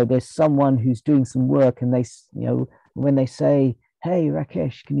playing, there's someone who's doing some work, and they, when they say, "Hey,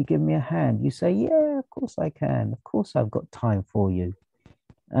 Rakesh, can you give me a hand?" You say, "Yeah, of course I can. Of course I've got time for you."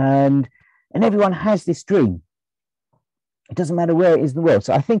 And everyone has this dream. It doesn't matter where it is in the world.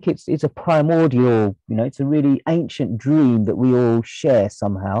 So I think it's a primordial, it's a really ancient dream that we all share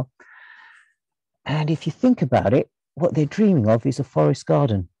somehow. And if you think about it, what they're dreaming of is a forest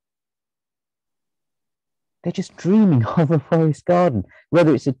garden. They're just dreaming of a forest garden.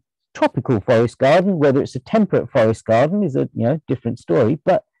 Whether it's a tropical forest garden, whether it's a temperate forest garden is a different story,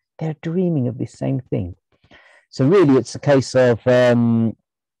 but they're dreaming of this same thing. So really it's a case of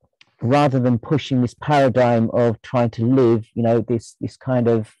rather than pushing this paradigm of trying to live, this kind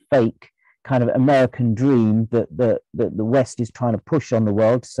of fake kind of American dream that the West is trying to push on the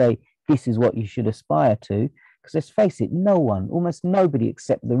world to say, this is what you should aspire to. Because let's face it, almost nobody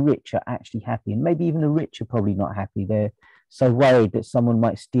except the rich are actually happy. And maybe even the rich are probably not happy. They're so worried that someone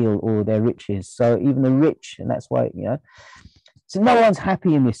might steal all their riches. So even the rich, and that's why, so no one's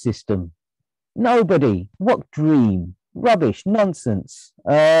happy in this system. Nobody. What dream? Rubbish, nonsense.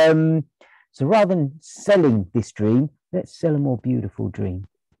 So rather than selling this dream, let's sell a more beautiful dream.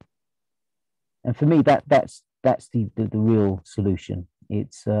 And for me, that's the real solution.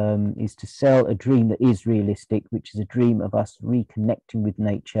 It's is to sell a dream that is realistic, which is a dream of us reconnecting with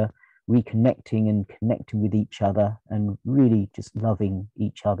nature, reconnecting and connecting with each other, and really just loving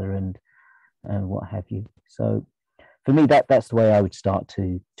each other and what have you. So for me, that's the way I would start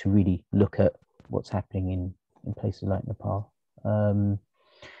to really look at what's happening in places like Nepal.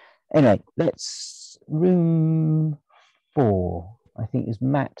 Anyway, let's room 4. I think is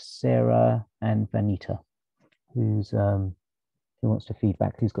Matt, Sarah, and Vanita, who wants to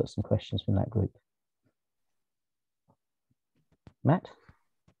feedback, who's got some questions from that group. Matt,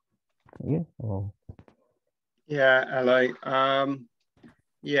 you or? Yeah, hello.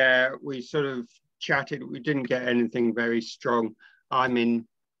 Yeah, we sort of chatted. We didn't get anything very strong. I'm in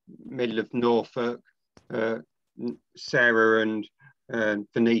middle of Norfolk. Sarah and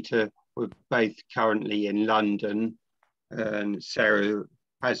Vanita were both currently in London, and Sarah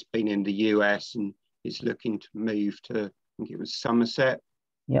has been in the US and is looking to move to, I think it was Somerset.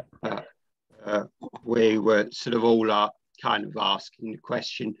 Yep. We were sort of all kind of asking the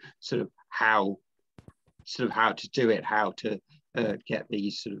question, sort of how to do it, how to get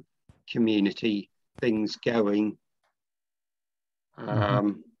these sort of community things going.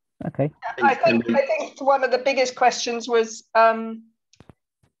 Okay. I think one of the biggest questions was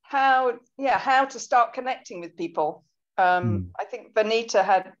how to start connecting with people. I think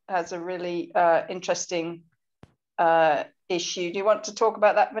Vanita has a really interesting issue. Do you want to talk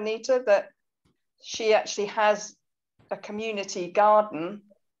about that, Vanita? That she actually has a community garden,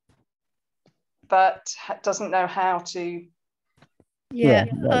 but doesn't know how to.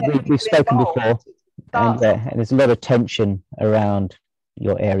 We've spoken before, and there's a lot of tension around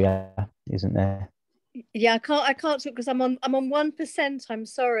your area, isn't there? Yeah, I can't talk because I'm on 1%. I'm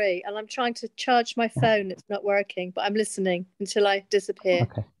sorry, and I'm trying to charge my phone. It's not working, but I'm listening until I disappear.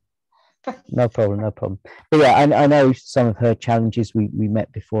 Okay, no problem. But yeah, I know some of her challenges. We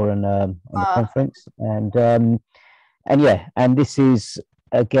met before on the conference, and this is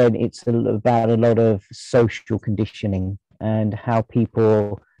again, it's about a lot of social conditioning and how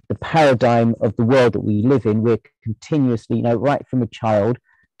people, the paradigm of the world that we live in, we're continuously, right from a child,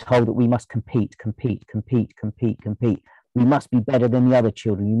 told that we must compete. We must be better than the other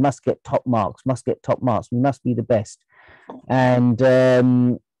children. We must get top marks. We must be the best. And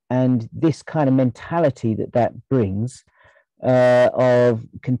this kind of mentality that brings of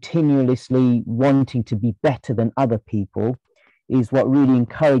continuously wanting to be better than other people is what really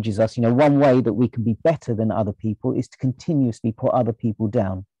encourages us. One way that we can be better than other people is to continuously put other people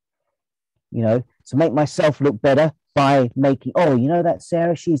down. So make myself look better by making, that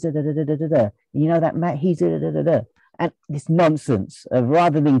Sarah, she's da-da-da-da-da-da. That Matt, he's da-da-da-da-da. And this nonsense of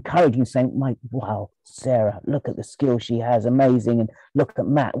rather than encouraging, saying, wow, Sarah, look at the skill she has, amazing. And look at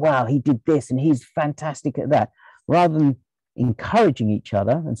Matt, wow, he did this and he's fantastic at that. Rather than encouraging each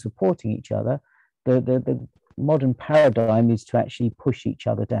other and supporting each other, the modern paradigm is to actually push each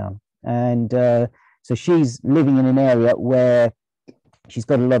other down. And so she's living in an area where she's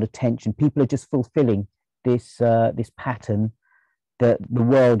got a lot of tension. People are just fulfilling this pattern that the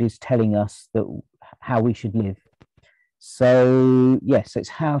world is telling us that how we should live. So yes, it's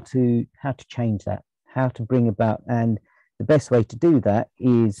how to change that, how to bring about, and the best way to do that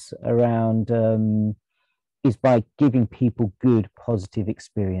is around is by giving people good, positive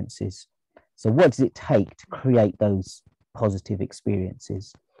experiences. So what does it take to create those positive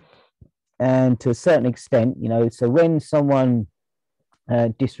experiences? And to a certain extent, so when someone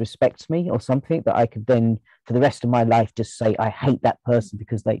disrespects me or something, that I could then for the rest of my life just say I hate that person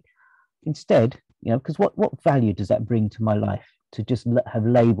because they, instead, because what value does that bring to my life to just have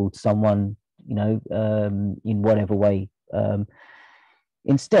labeled someone in whatever way?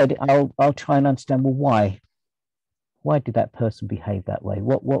 Instead, I'll try and understand, well, why did that person behave that way?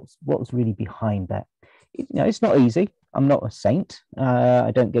 What was really behind that? It's not easy. I'm not a saint.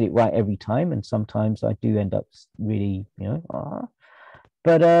 I don't get it right every time, and sometimes I do end up really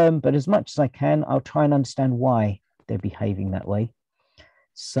But as much as I can, I'll try and understand why they're behaving that way,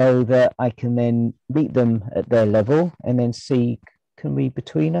 so that I can then meet them at their level and then see, can we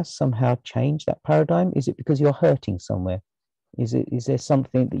between us somehow change that paradigm? Is it because you're hurting somewhere? Is there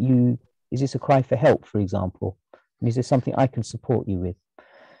something that is this a cry for help, for example? And is there something I can support you with?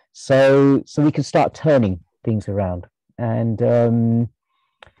 So we can start turning things around. And and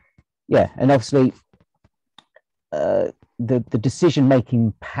obviously the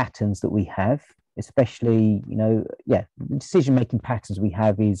decision-making patterns that we have, especially, the decision-making patterns we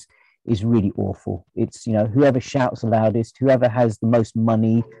have is really awful. It's, whoever shouts the loudest, whoever has the most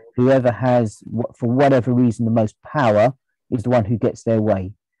money, whoever has, for whatever reason, the most power is the one who gets their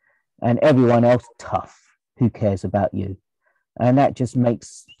way. And everyone else, tough. Who cares about you? And that just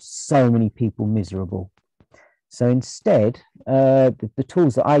makes so many people miserable. So instead, the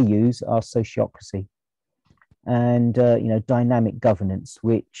tools that I use are sociocracy and dynamic governance,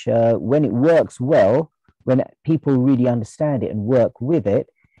 which when it works well, when people really understand it and work with it,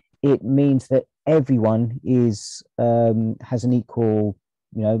 it means that everyone is has an equal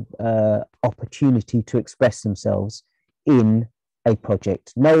opportunity to express themselves in a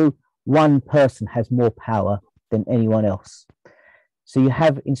project. No one person has more power than anyone else. So you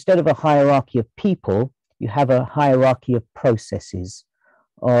have, instead of a hierarchy of people, you have a hierarchy of processes,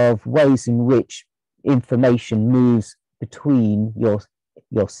 of ways in which information moves between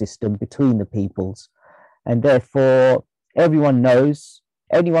your system, between the peoples. And therefore, everyone knows,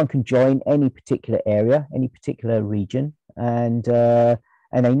 anyone can join any particular area, any particular region, and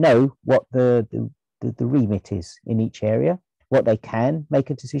they know what the remit is in each area, what they can make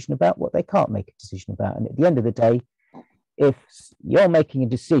a decision about, what they can't make a decision about. And at the end of the day, if you're making a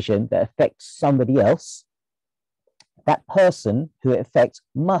decision that affects somebody else, that person who it affects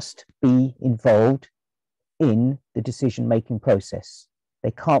must be involved in the decision-making process.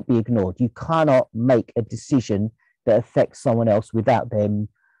 They can't be ignored. You cannot make a decision that affects someone else without them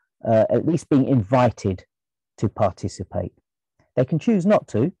at least being invited to participate. They can choose not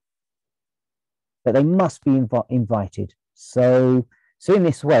to, but they must be invited. So in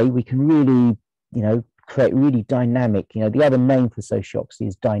this way, we can really, create really dynamic, the other name for sociocracy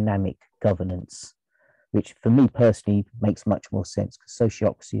is dynamic governance, which for me personally makes much more sense, because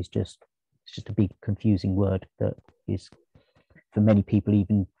sociocracy is just a big confusing word that is for many people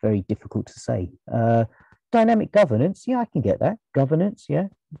even very difficult to say. Dynamic governance, yeah, I can get that. Governance, yeah,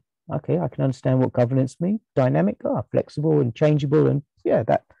 okay, I can understand what governance means. Dynamic, flexible and changeable, and yeah,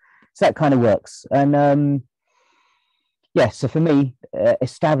 that kind of works. And yeah, so for me,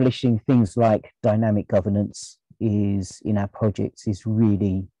 establishing things like dynamic governance is in our projects is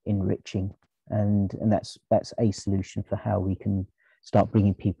really enriching, and that's a solution for how we can start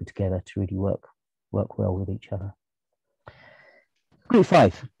bringing people together to really work well with each other. Group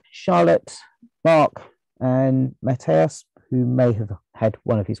 5, Charlotte, Mark, and Matthias, who may have had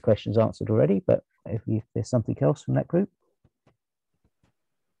one of his questions answered already, but if there's something else from that group.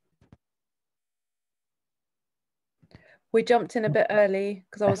 We jumped in a bit early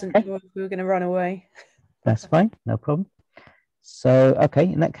because I wasn't sure if we were going to run away. That's fine, no problem. So, okay,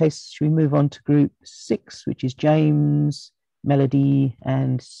 in that case, should we move on to group 6, which is James, Melody,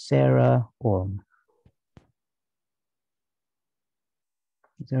 and Sarah Orm?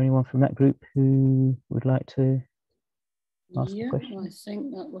 Is there anyone from that group who would like to ask a question? I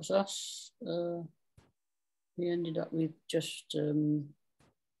think that was us. We ended up with just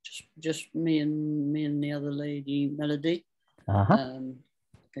me and the other lady, Melody.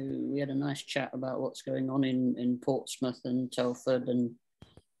 We had a nice chat about what's going on in Portsmouth and Telford, and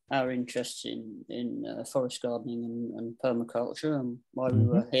our interest in forest gardening and permaculture, and why we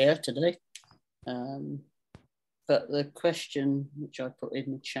were here today. But the question which I put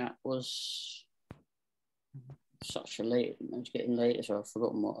in the chat was it's getting late, so I've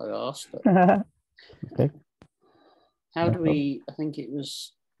forgotten what I asked. But okay. How do we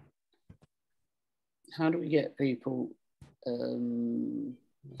get people,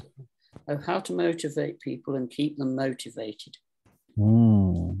 how to motivate people and keep them motivated?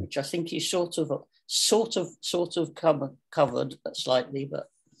 Which I think you sort of covered slightly, but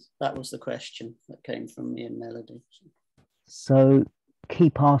that was the question that came from me and Melody. So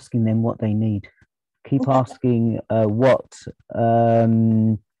keep asking them what they need. Keep asking what.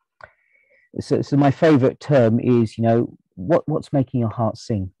 So my favorite term is, what's making your heart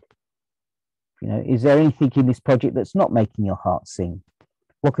sing? Is there anything in this project that's not making your heart sing?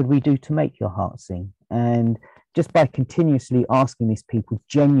 What could we do to make your heart sing? And just by continuously asking these people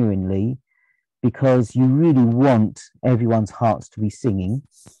genuinely, because you really want everyone's hearts to be singing,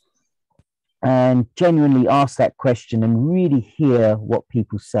 and genuinely ask that question and really hear what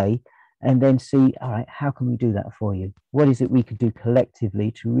people say, and then see, all right, how can we do that for you? What is it we could do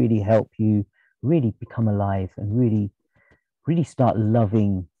collectively to really help you really become alive and really start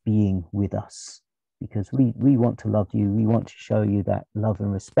loving being with us? Because we want to love you. We want to show you that love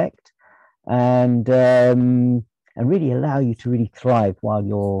and respect, and really allow you to really thrive while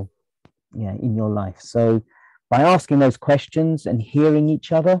you're in your life. So by asking those questions and hearing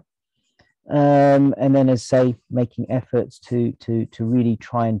each other, and then, as say, making efforts to really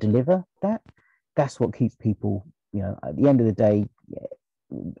try and deliver that's what keeps people, at the end of the day,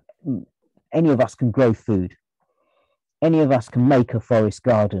 any of us can grow food, any of us can make a forest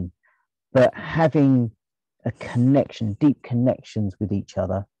garden, but having a connection, deep connections with each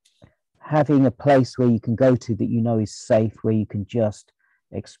other, having a place where you can go to that is safe, where you can just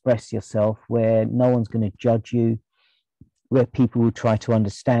express yourself, where no one's going to judge you, where people will try to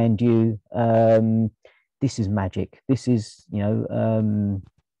understand you. This is magic. This is,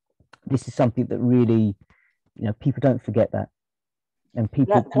 this is something that really, people don't forget that. And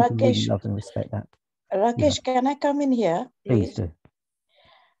people really love and respect that. Rakesh, can I come in here, please? Please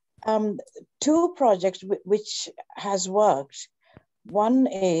do. 2 projects which has worked. One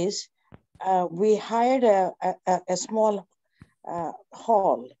is we hired a small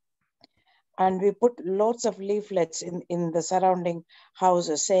hall, and we put lots of leaflets in the surrounding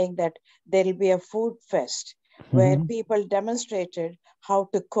houses saying that there'll be a food fest where people demonstrated how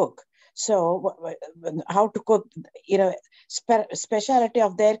to cook. So how to cook, specialty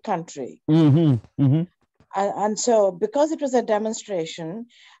of their country. And so because it was a demonstration,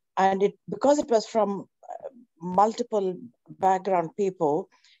 and because it was from multiple background people,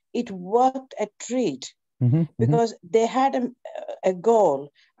 it worked a treat. Because they had a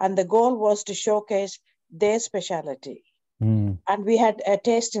goal, and the goal was to showcase their specialty. And we had a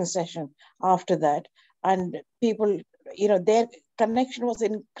tasting session after that, and people, their connection was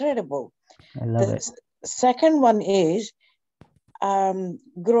incredible. I love it. Second one is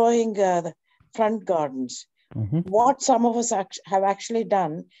growing front gardens. What some of us have actually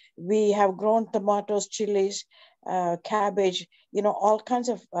done, we have grown tomatoes, chilies, cabbage, all kinds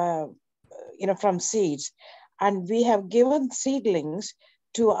of, from seeds. And we have given seedlings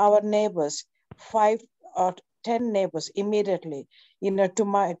to our neighbors, 5 or 10 neighbors immediately, to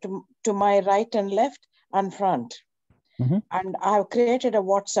my right and left and front. And I have created a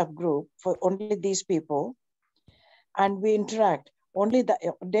WhatsApp group for only these people, and we interact. Only the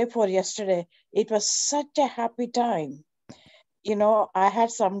day before yesterday, it was such a happy time. I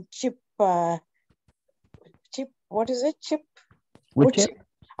had some what is it? Wood chip.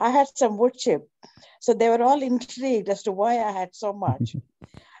 I had some wood chip. So they were all intrigued as to why I had so much.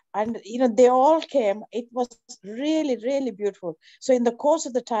 And, they all came. It was really, really beautiful. So in the course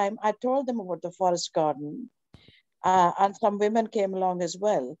of the time, I told them about the forest garden. And some women came along as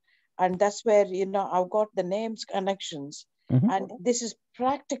well. And that's where, I've got the names, connections. And this is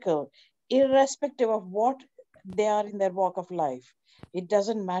practical, irrespective of what they are in their walk of life. It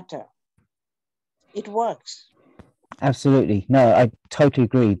doesn't matter. It works. Absolutely. No, I totally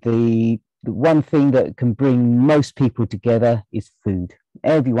agree. The one thing that can bring most people together is food.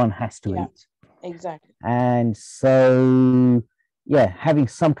 Everyone has to eat. Exactly. And so, having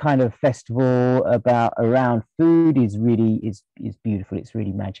some kind of festival around food is really is beautiful. It's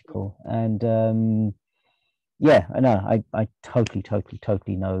really magical. And I know. I totally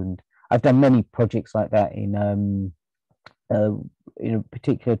know. And I've done many projects like that in a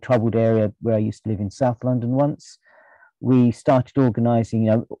particular troubled area where I used to live in South London once. We started organizing,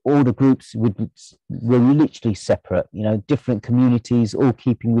 all the groups were literally separate, different communities, all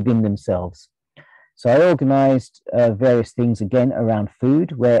keeping within themselves. So I organized various things again around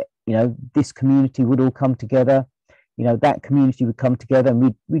food where, this community would all come together, that community would come together,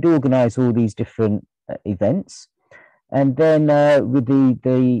 and we'd organize all these different events. And then with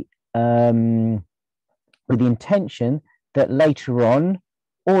the intention that later on,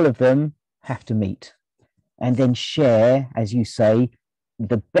 all of them have to meet and then share, as you say,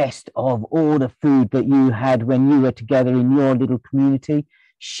 the best of all the food that you had when you were together in your little community,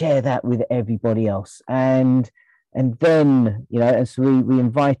 share that with everybody else. And then, and so we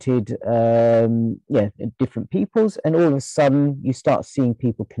invited, different peoples, and all of a sudden you start seeing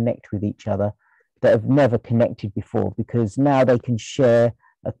people connect with each other that have never connected before, because now they can share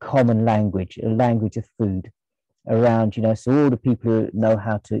a common language, a language of food around, so all the people who know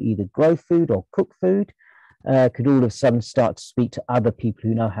how to either grow food or cook food, could all of a sudden start to speak to other people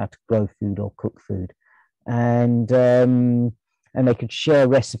who know how to grow food or cook food, and they could share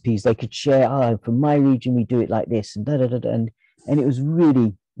recipes. They could share, from my region we do it like this, and and it was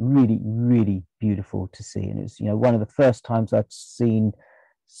really, really, really beautiful to see. And it's one of the first times I've seen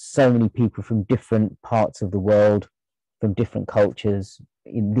so many people from different parts of the world, from different cultures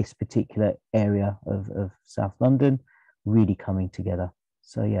in this particular area of South London, really coming together.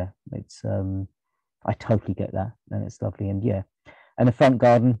 So it's I totally get that, and it's lovely. And and the front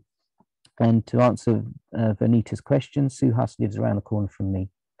garden. And to answer Vanita's question, Sue Huss lives around the corner from me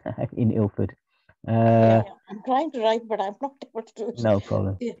in Ilford. I'm trying to write, but I'm not able to do it. No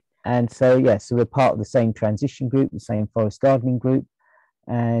problem. And so so we're part of the same transition group, the same forest gardening group,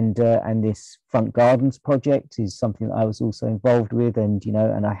 and this front gardens project is something that I was also involved with, and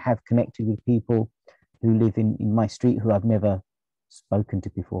and I have connected with people who live in my street who I've never spoken to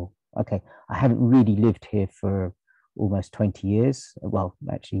before. Okay, I haven't really lived here for almost 20 years. Well,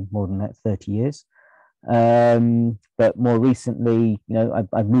 actually more than that, 30 years. But more recently,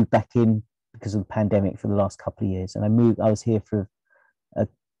 I've moved back in because of the pandemic for the last couple of years. And I was here for a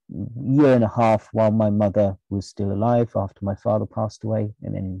year and a half while my mother was still alive, after my father passed away.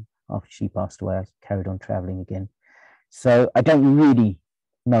 And then after she passed away, I carried on traveling again. So I don't really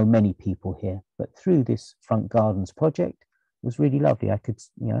know many people here, but through this Front Gardens project, it was really lovely. I could,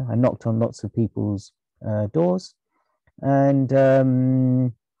 I knocked on lots of people's doors, and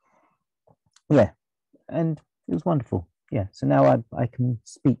and it was wonderful. So now I can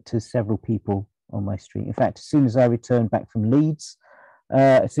speak to several people on my street. In fact, as soon as I returned back from Leeds,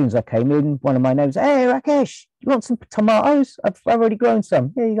 as soon as I came in, one of my neighbors, "Hey Rakesh, you want some tomatoes? I've already grown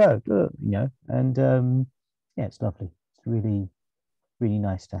some. Here you go." And it's lovely. It's really, really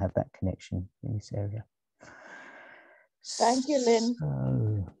nice to have that connection in this area. Thank you, Lynn.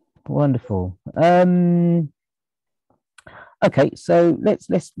 So, wonderful. Okay, so let's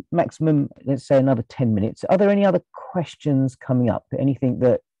say another 10 minutes. Are there any other questions coming up? Anything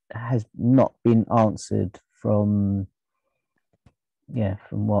that has not been answered from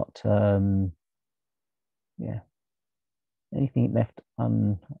what anything left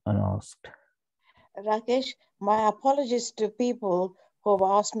unasked? Rakesh, my apologies to people who have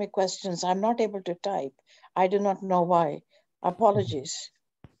asked me questions. I'm not able to type. I do not know why. Apologies.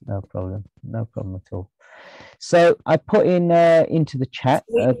 No problem. No problem at all. So I put in into the chat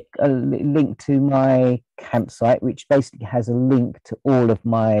a link to my campsite, which basically has a link to all of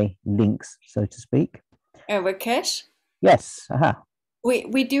my links, so to speak. Rakesh? Yes. Aha.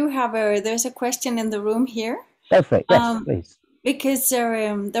 We do have there's a question in the room here. Go for it. Yes, please. Because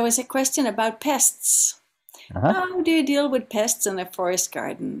there was a question about pests. How do you deal with pests in a forest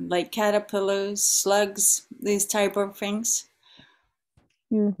garden, like caterpillars, slugs, these type of things?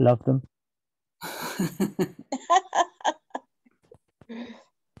 You love them.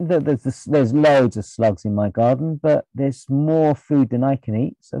 There's loads of slugs in my garden, but there's more food than I can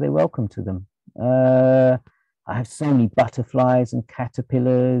eat, so they're welcome to them. I have so many butterflies and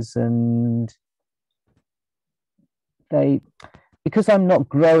caterpillars, and because I'm not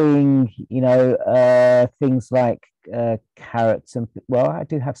growing, things like carrots and, well, I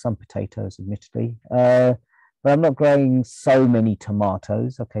do have some potatoes, admittedly, but I'm not growing so many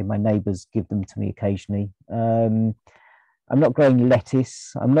tomatoes. Okay, my neighbors give them to me occasionally. I'm not growing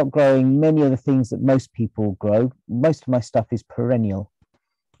lettuce. I'm not growing many of the things that most people grow. Most of my stuff is perennial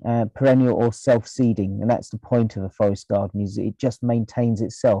or self-seeding, and that's the point of a forest garden, is it just maintains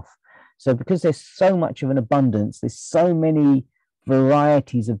itself. So because there's so much of an abundance, there's so many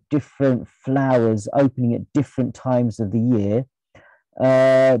varieties of different flowers opening at different times of the year,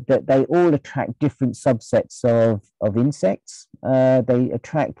 that they all attract different subsets of insects. They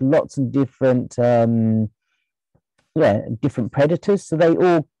attract lots of different different predators, so they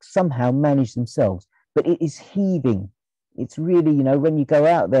all somehow manage themselves. But it is heaving. It's really, when you go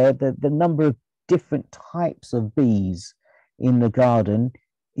out there, the number of different types of bees in the garden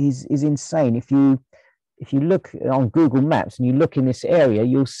is insane. If you look on Google Maps and you look in this area,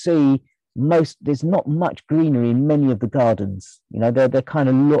 you'll see there's not much greenery in many of the gardens. They're kind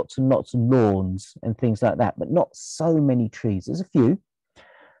of lots and lots of lawns and things like that, but not so many trees. There's a few,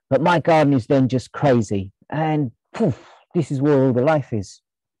 but my garden is then just crazy. And this is where all the life is.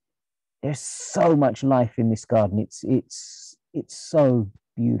 There's so much life in this garden. It's so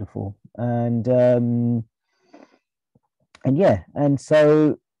beautiful. And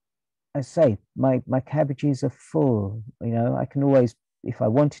so I say my cabbages are full. I can always, if I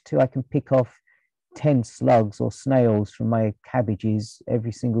wanted to, I can pick off 10 slugs or snails from my cabbages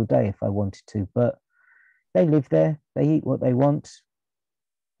every single day if I wanted to, but they live there, they eat what they want.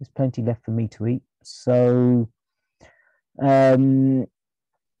 There's plenty left for me to eat. So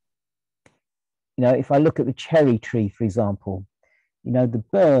if I look at the cherry tree, for example, the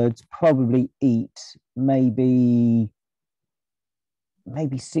birds probably eat maybe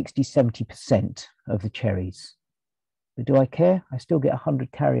 60-70% of the cherries. But do I care? I still get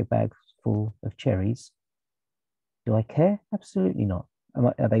 100 carrier bags full of cherries. Do I care? Absolutely not.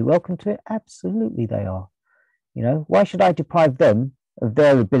 Are they welcome to it? Absolutely they are. Why should I deprive them of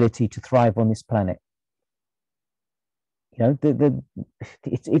their ability to thrive on this planet?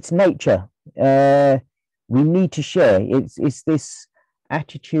 It's nature. We need to share. It's this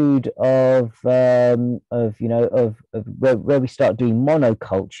attitude of where we start doing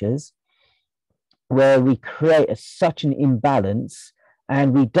monocultures, where we create such an imbalance,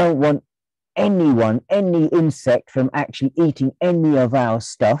 and we don't want any insect from actually eating any of our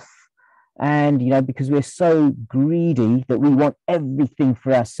stuff. And because we're so greedy that we want everything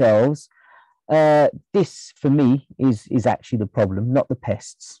for ourselves. This for me is actually the problem, not the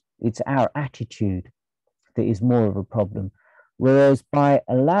pests. It's our attitude that is more of a problem. Whereas by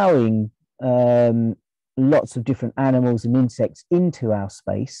allowing lots of different animals and insects into our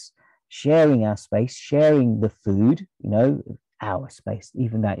space, sharing the food, our space,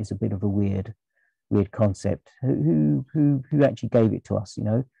 even that is a bit of a weird concept. Who actually gave it to us?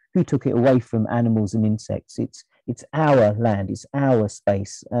 Who took it away from animals and insects? It's our land, it's our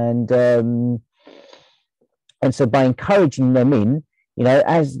space, and so by encouraging them in,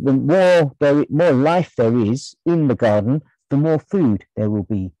 as the more life there is in the garden, the more food there will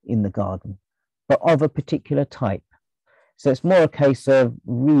be in the garden, but of a particular type. So it's more a case of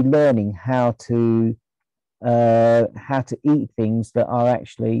relearning how to eat things that are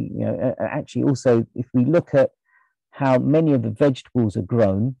actually, actually also, if we look at how many of the vegetables are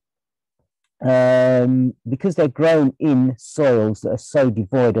grown, because they're grown in soils that are so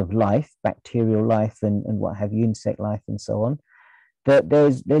devoid of life, bacterial life and what have you, insect life and so on, that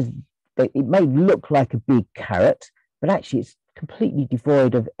it may look like a big carrot, but actually it's completely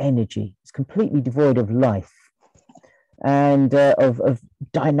devoid of energy. It's completely devoid of life and of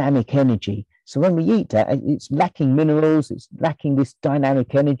dynamic energy. So when we eat that, it's lacking minerals, it's lacking this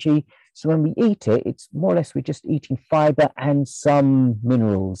dynamic energy. So when we eat it, it's more or less we're just eating fiber and some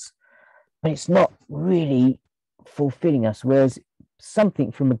minerals, but it's not really fulfilling us. Whereas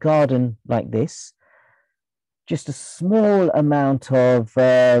something from a garden like this, just a small amount of,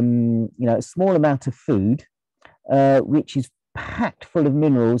 a small amount of food, which is packed full of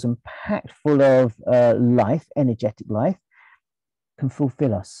minerals and packed full of life, energetic life, can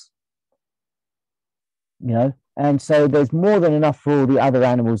fulfill us. And so there's more than enough for all the other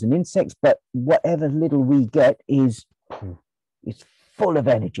animals and insects, but whatever little we get is full of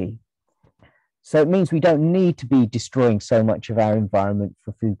energy. So it means we don't need to be destroying so much of our environment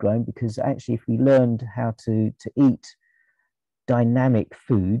for food growing, because actually if we learned how to eat dynamic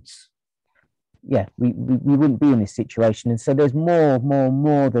foods, we wouldn't be in this situation. And so there's more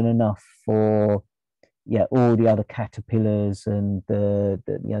than enough for all the other caterpillars and the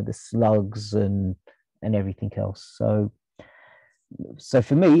slugs and everything else. So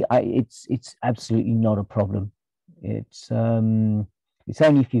for me, it's absolutely not a problem. It's only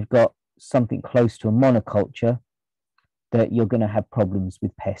if you've got something close to a monoculture that you're going to have problems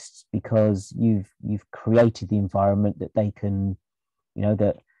with pests, because you've created the environment that they can,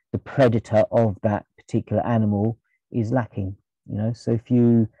 that the predator of that particular animal is lacking. So if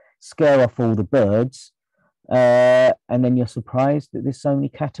you scare off all the birds, and then you're surprised that there's so many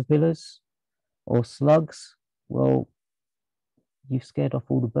caterpillars or slugs, well, you've scared off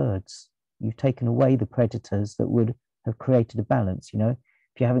all the birds. You've taken away the predators that would have created a balance.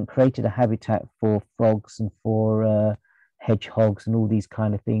 If you haven't created a habitat for frogs and for hedgehogs and all these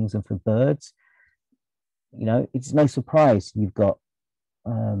kind of things, and for birds, it's no surprise you've got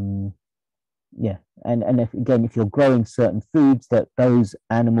and if you're growing certain foods that those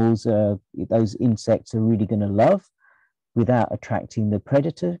animals, those insects are really going to love, without attracting the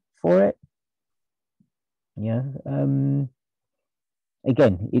predator for it,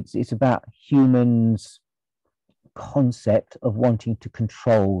 again, it's about humans' concept of wanting to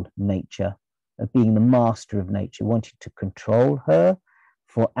control nature, of being the master of nature, wanting to control her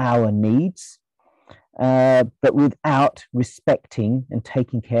for our needs, but without respecting and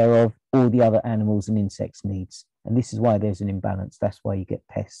taking care of all the other animals and insects' needs. And this is why there's an imbalance. That's why you get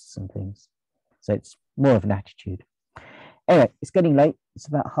pests and things. So it's more of an attitude. Anyway, it's getting late. It's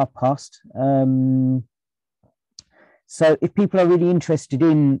about past. So if people are really interested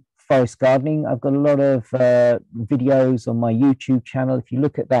in forest gardening, I've got a lot of videos on my YouTube channel. If you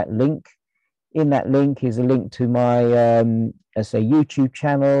look at that link, in that link is a link to my YouTube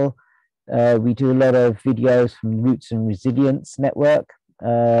channel. We do a lot of videos from Roots and Resilience Network,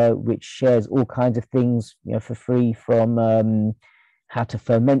 which shares all kinds of things, for free, from how to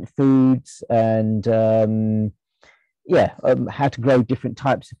ferment foods and how to grow different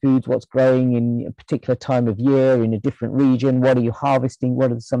types of foods, what's growing in a particular time of year in a different region, what are you harvesting,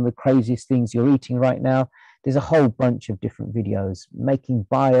 what are some of the craziest things you're eating right now. There's a whole bunch of different videos, making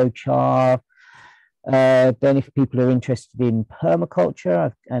biochar. Then if people are interested in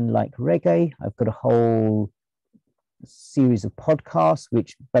permaculture and like reggae, I've got a whole series of podcasts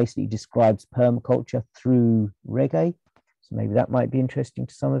which basically describes permaculture through reggae. So maybe that might be interesting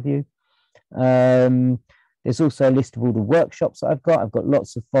to some of you. There's also a list of all the workshops that I've got. I've got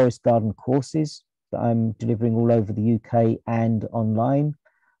lots of forest garden courses that I'm delivering all over the UK and online.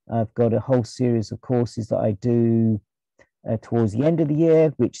 I've got a whole series of courses that I do towards the end of the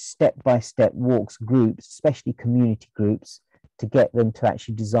year, which step-by-step walks groups, especially community groups, to get them to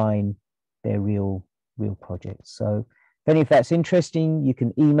actually design their real projects. So if any of that's interesting, you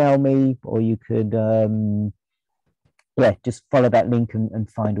can email me, or you could just follow that link and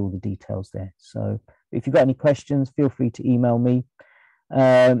find all the details there. So if you've got any questions, feel free to email me.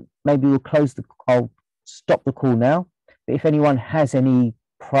 Maybe I'll stop the call now, but if anyone has any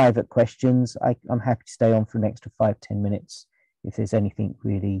private questions, I'm happy to stay on for an extra 5-10 minutes if there's anything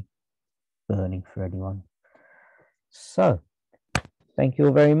really burning for anyone. So thank you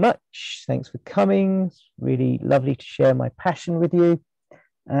all very much. Thanks for coming. It's really lovely to share my passion with you,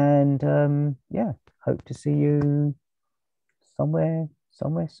 and hope to see you somewhere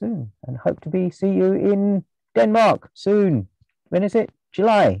soon, and hope to see you in Denmark soon. When is it?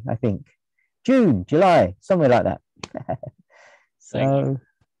 July, I think. June, July, somewhere like that. So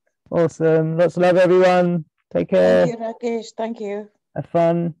awesome. Lots of love, everyone. Take care. Thank you, Rakesh. Thank you. Have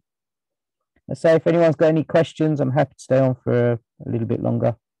fun. I say, if anyone's got any questions, I'm happy to stay on for a little bit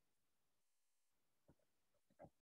longer.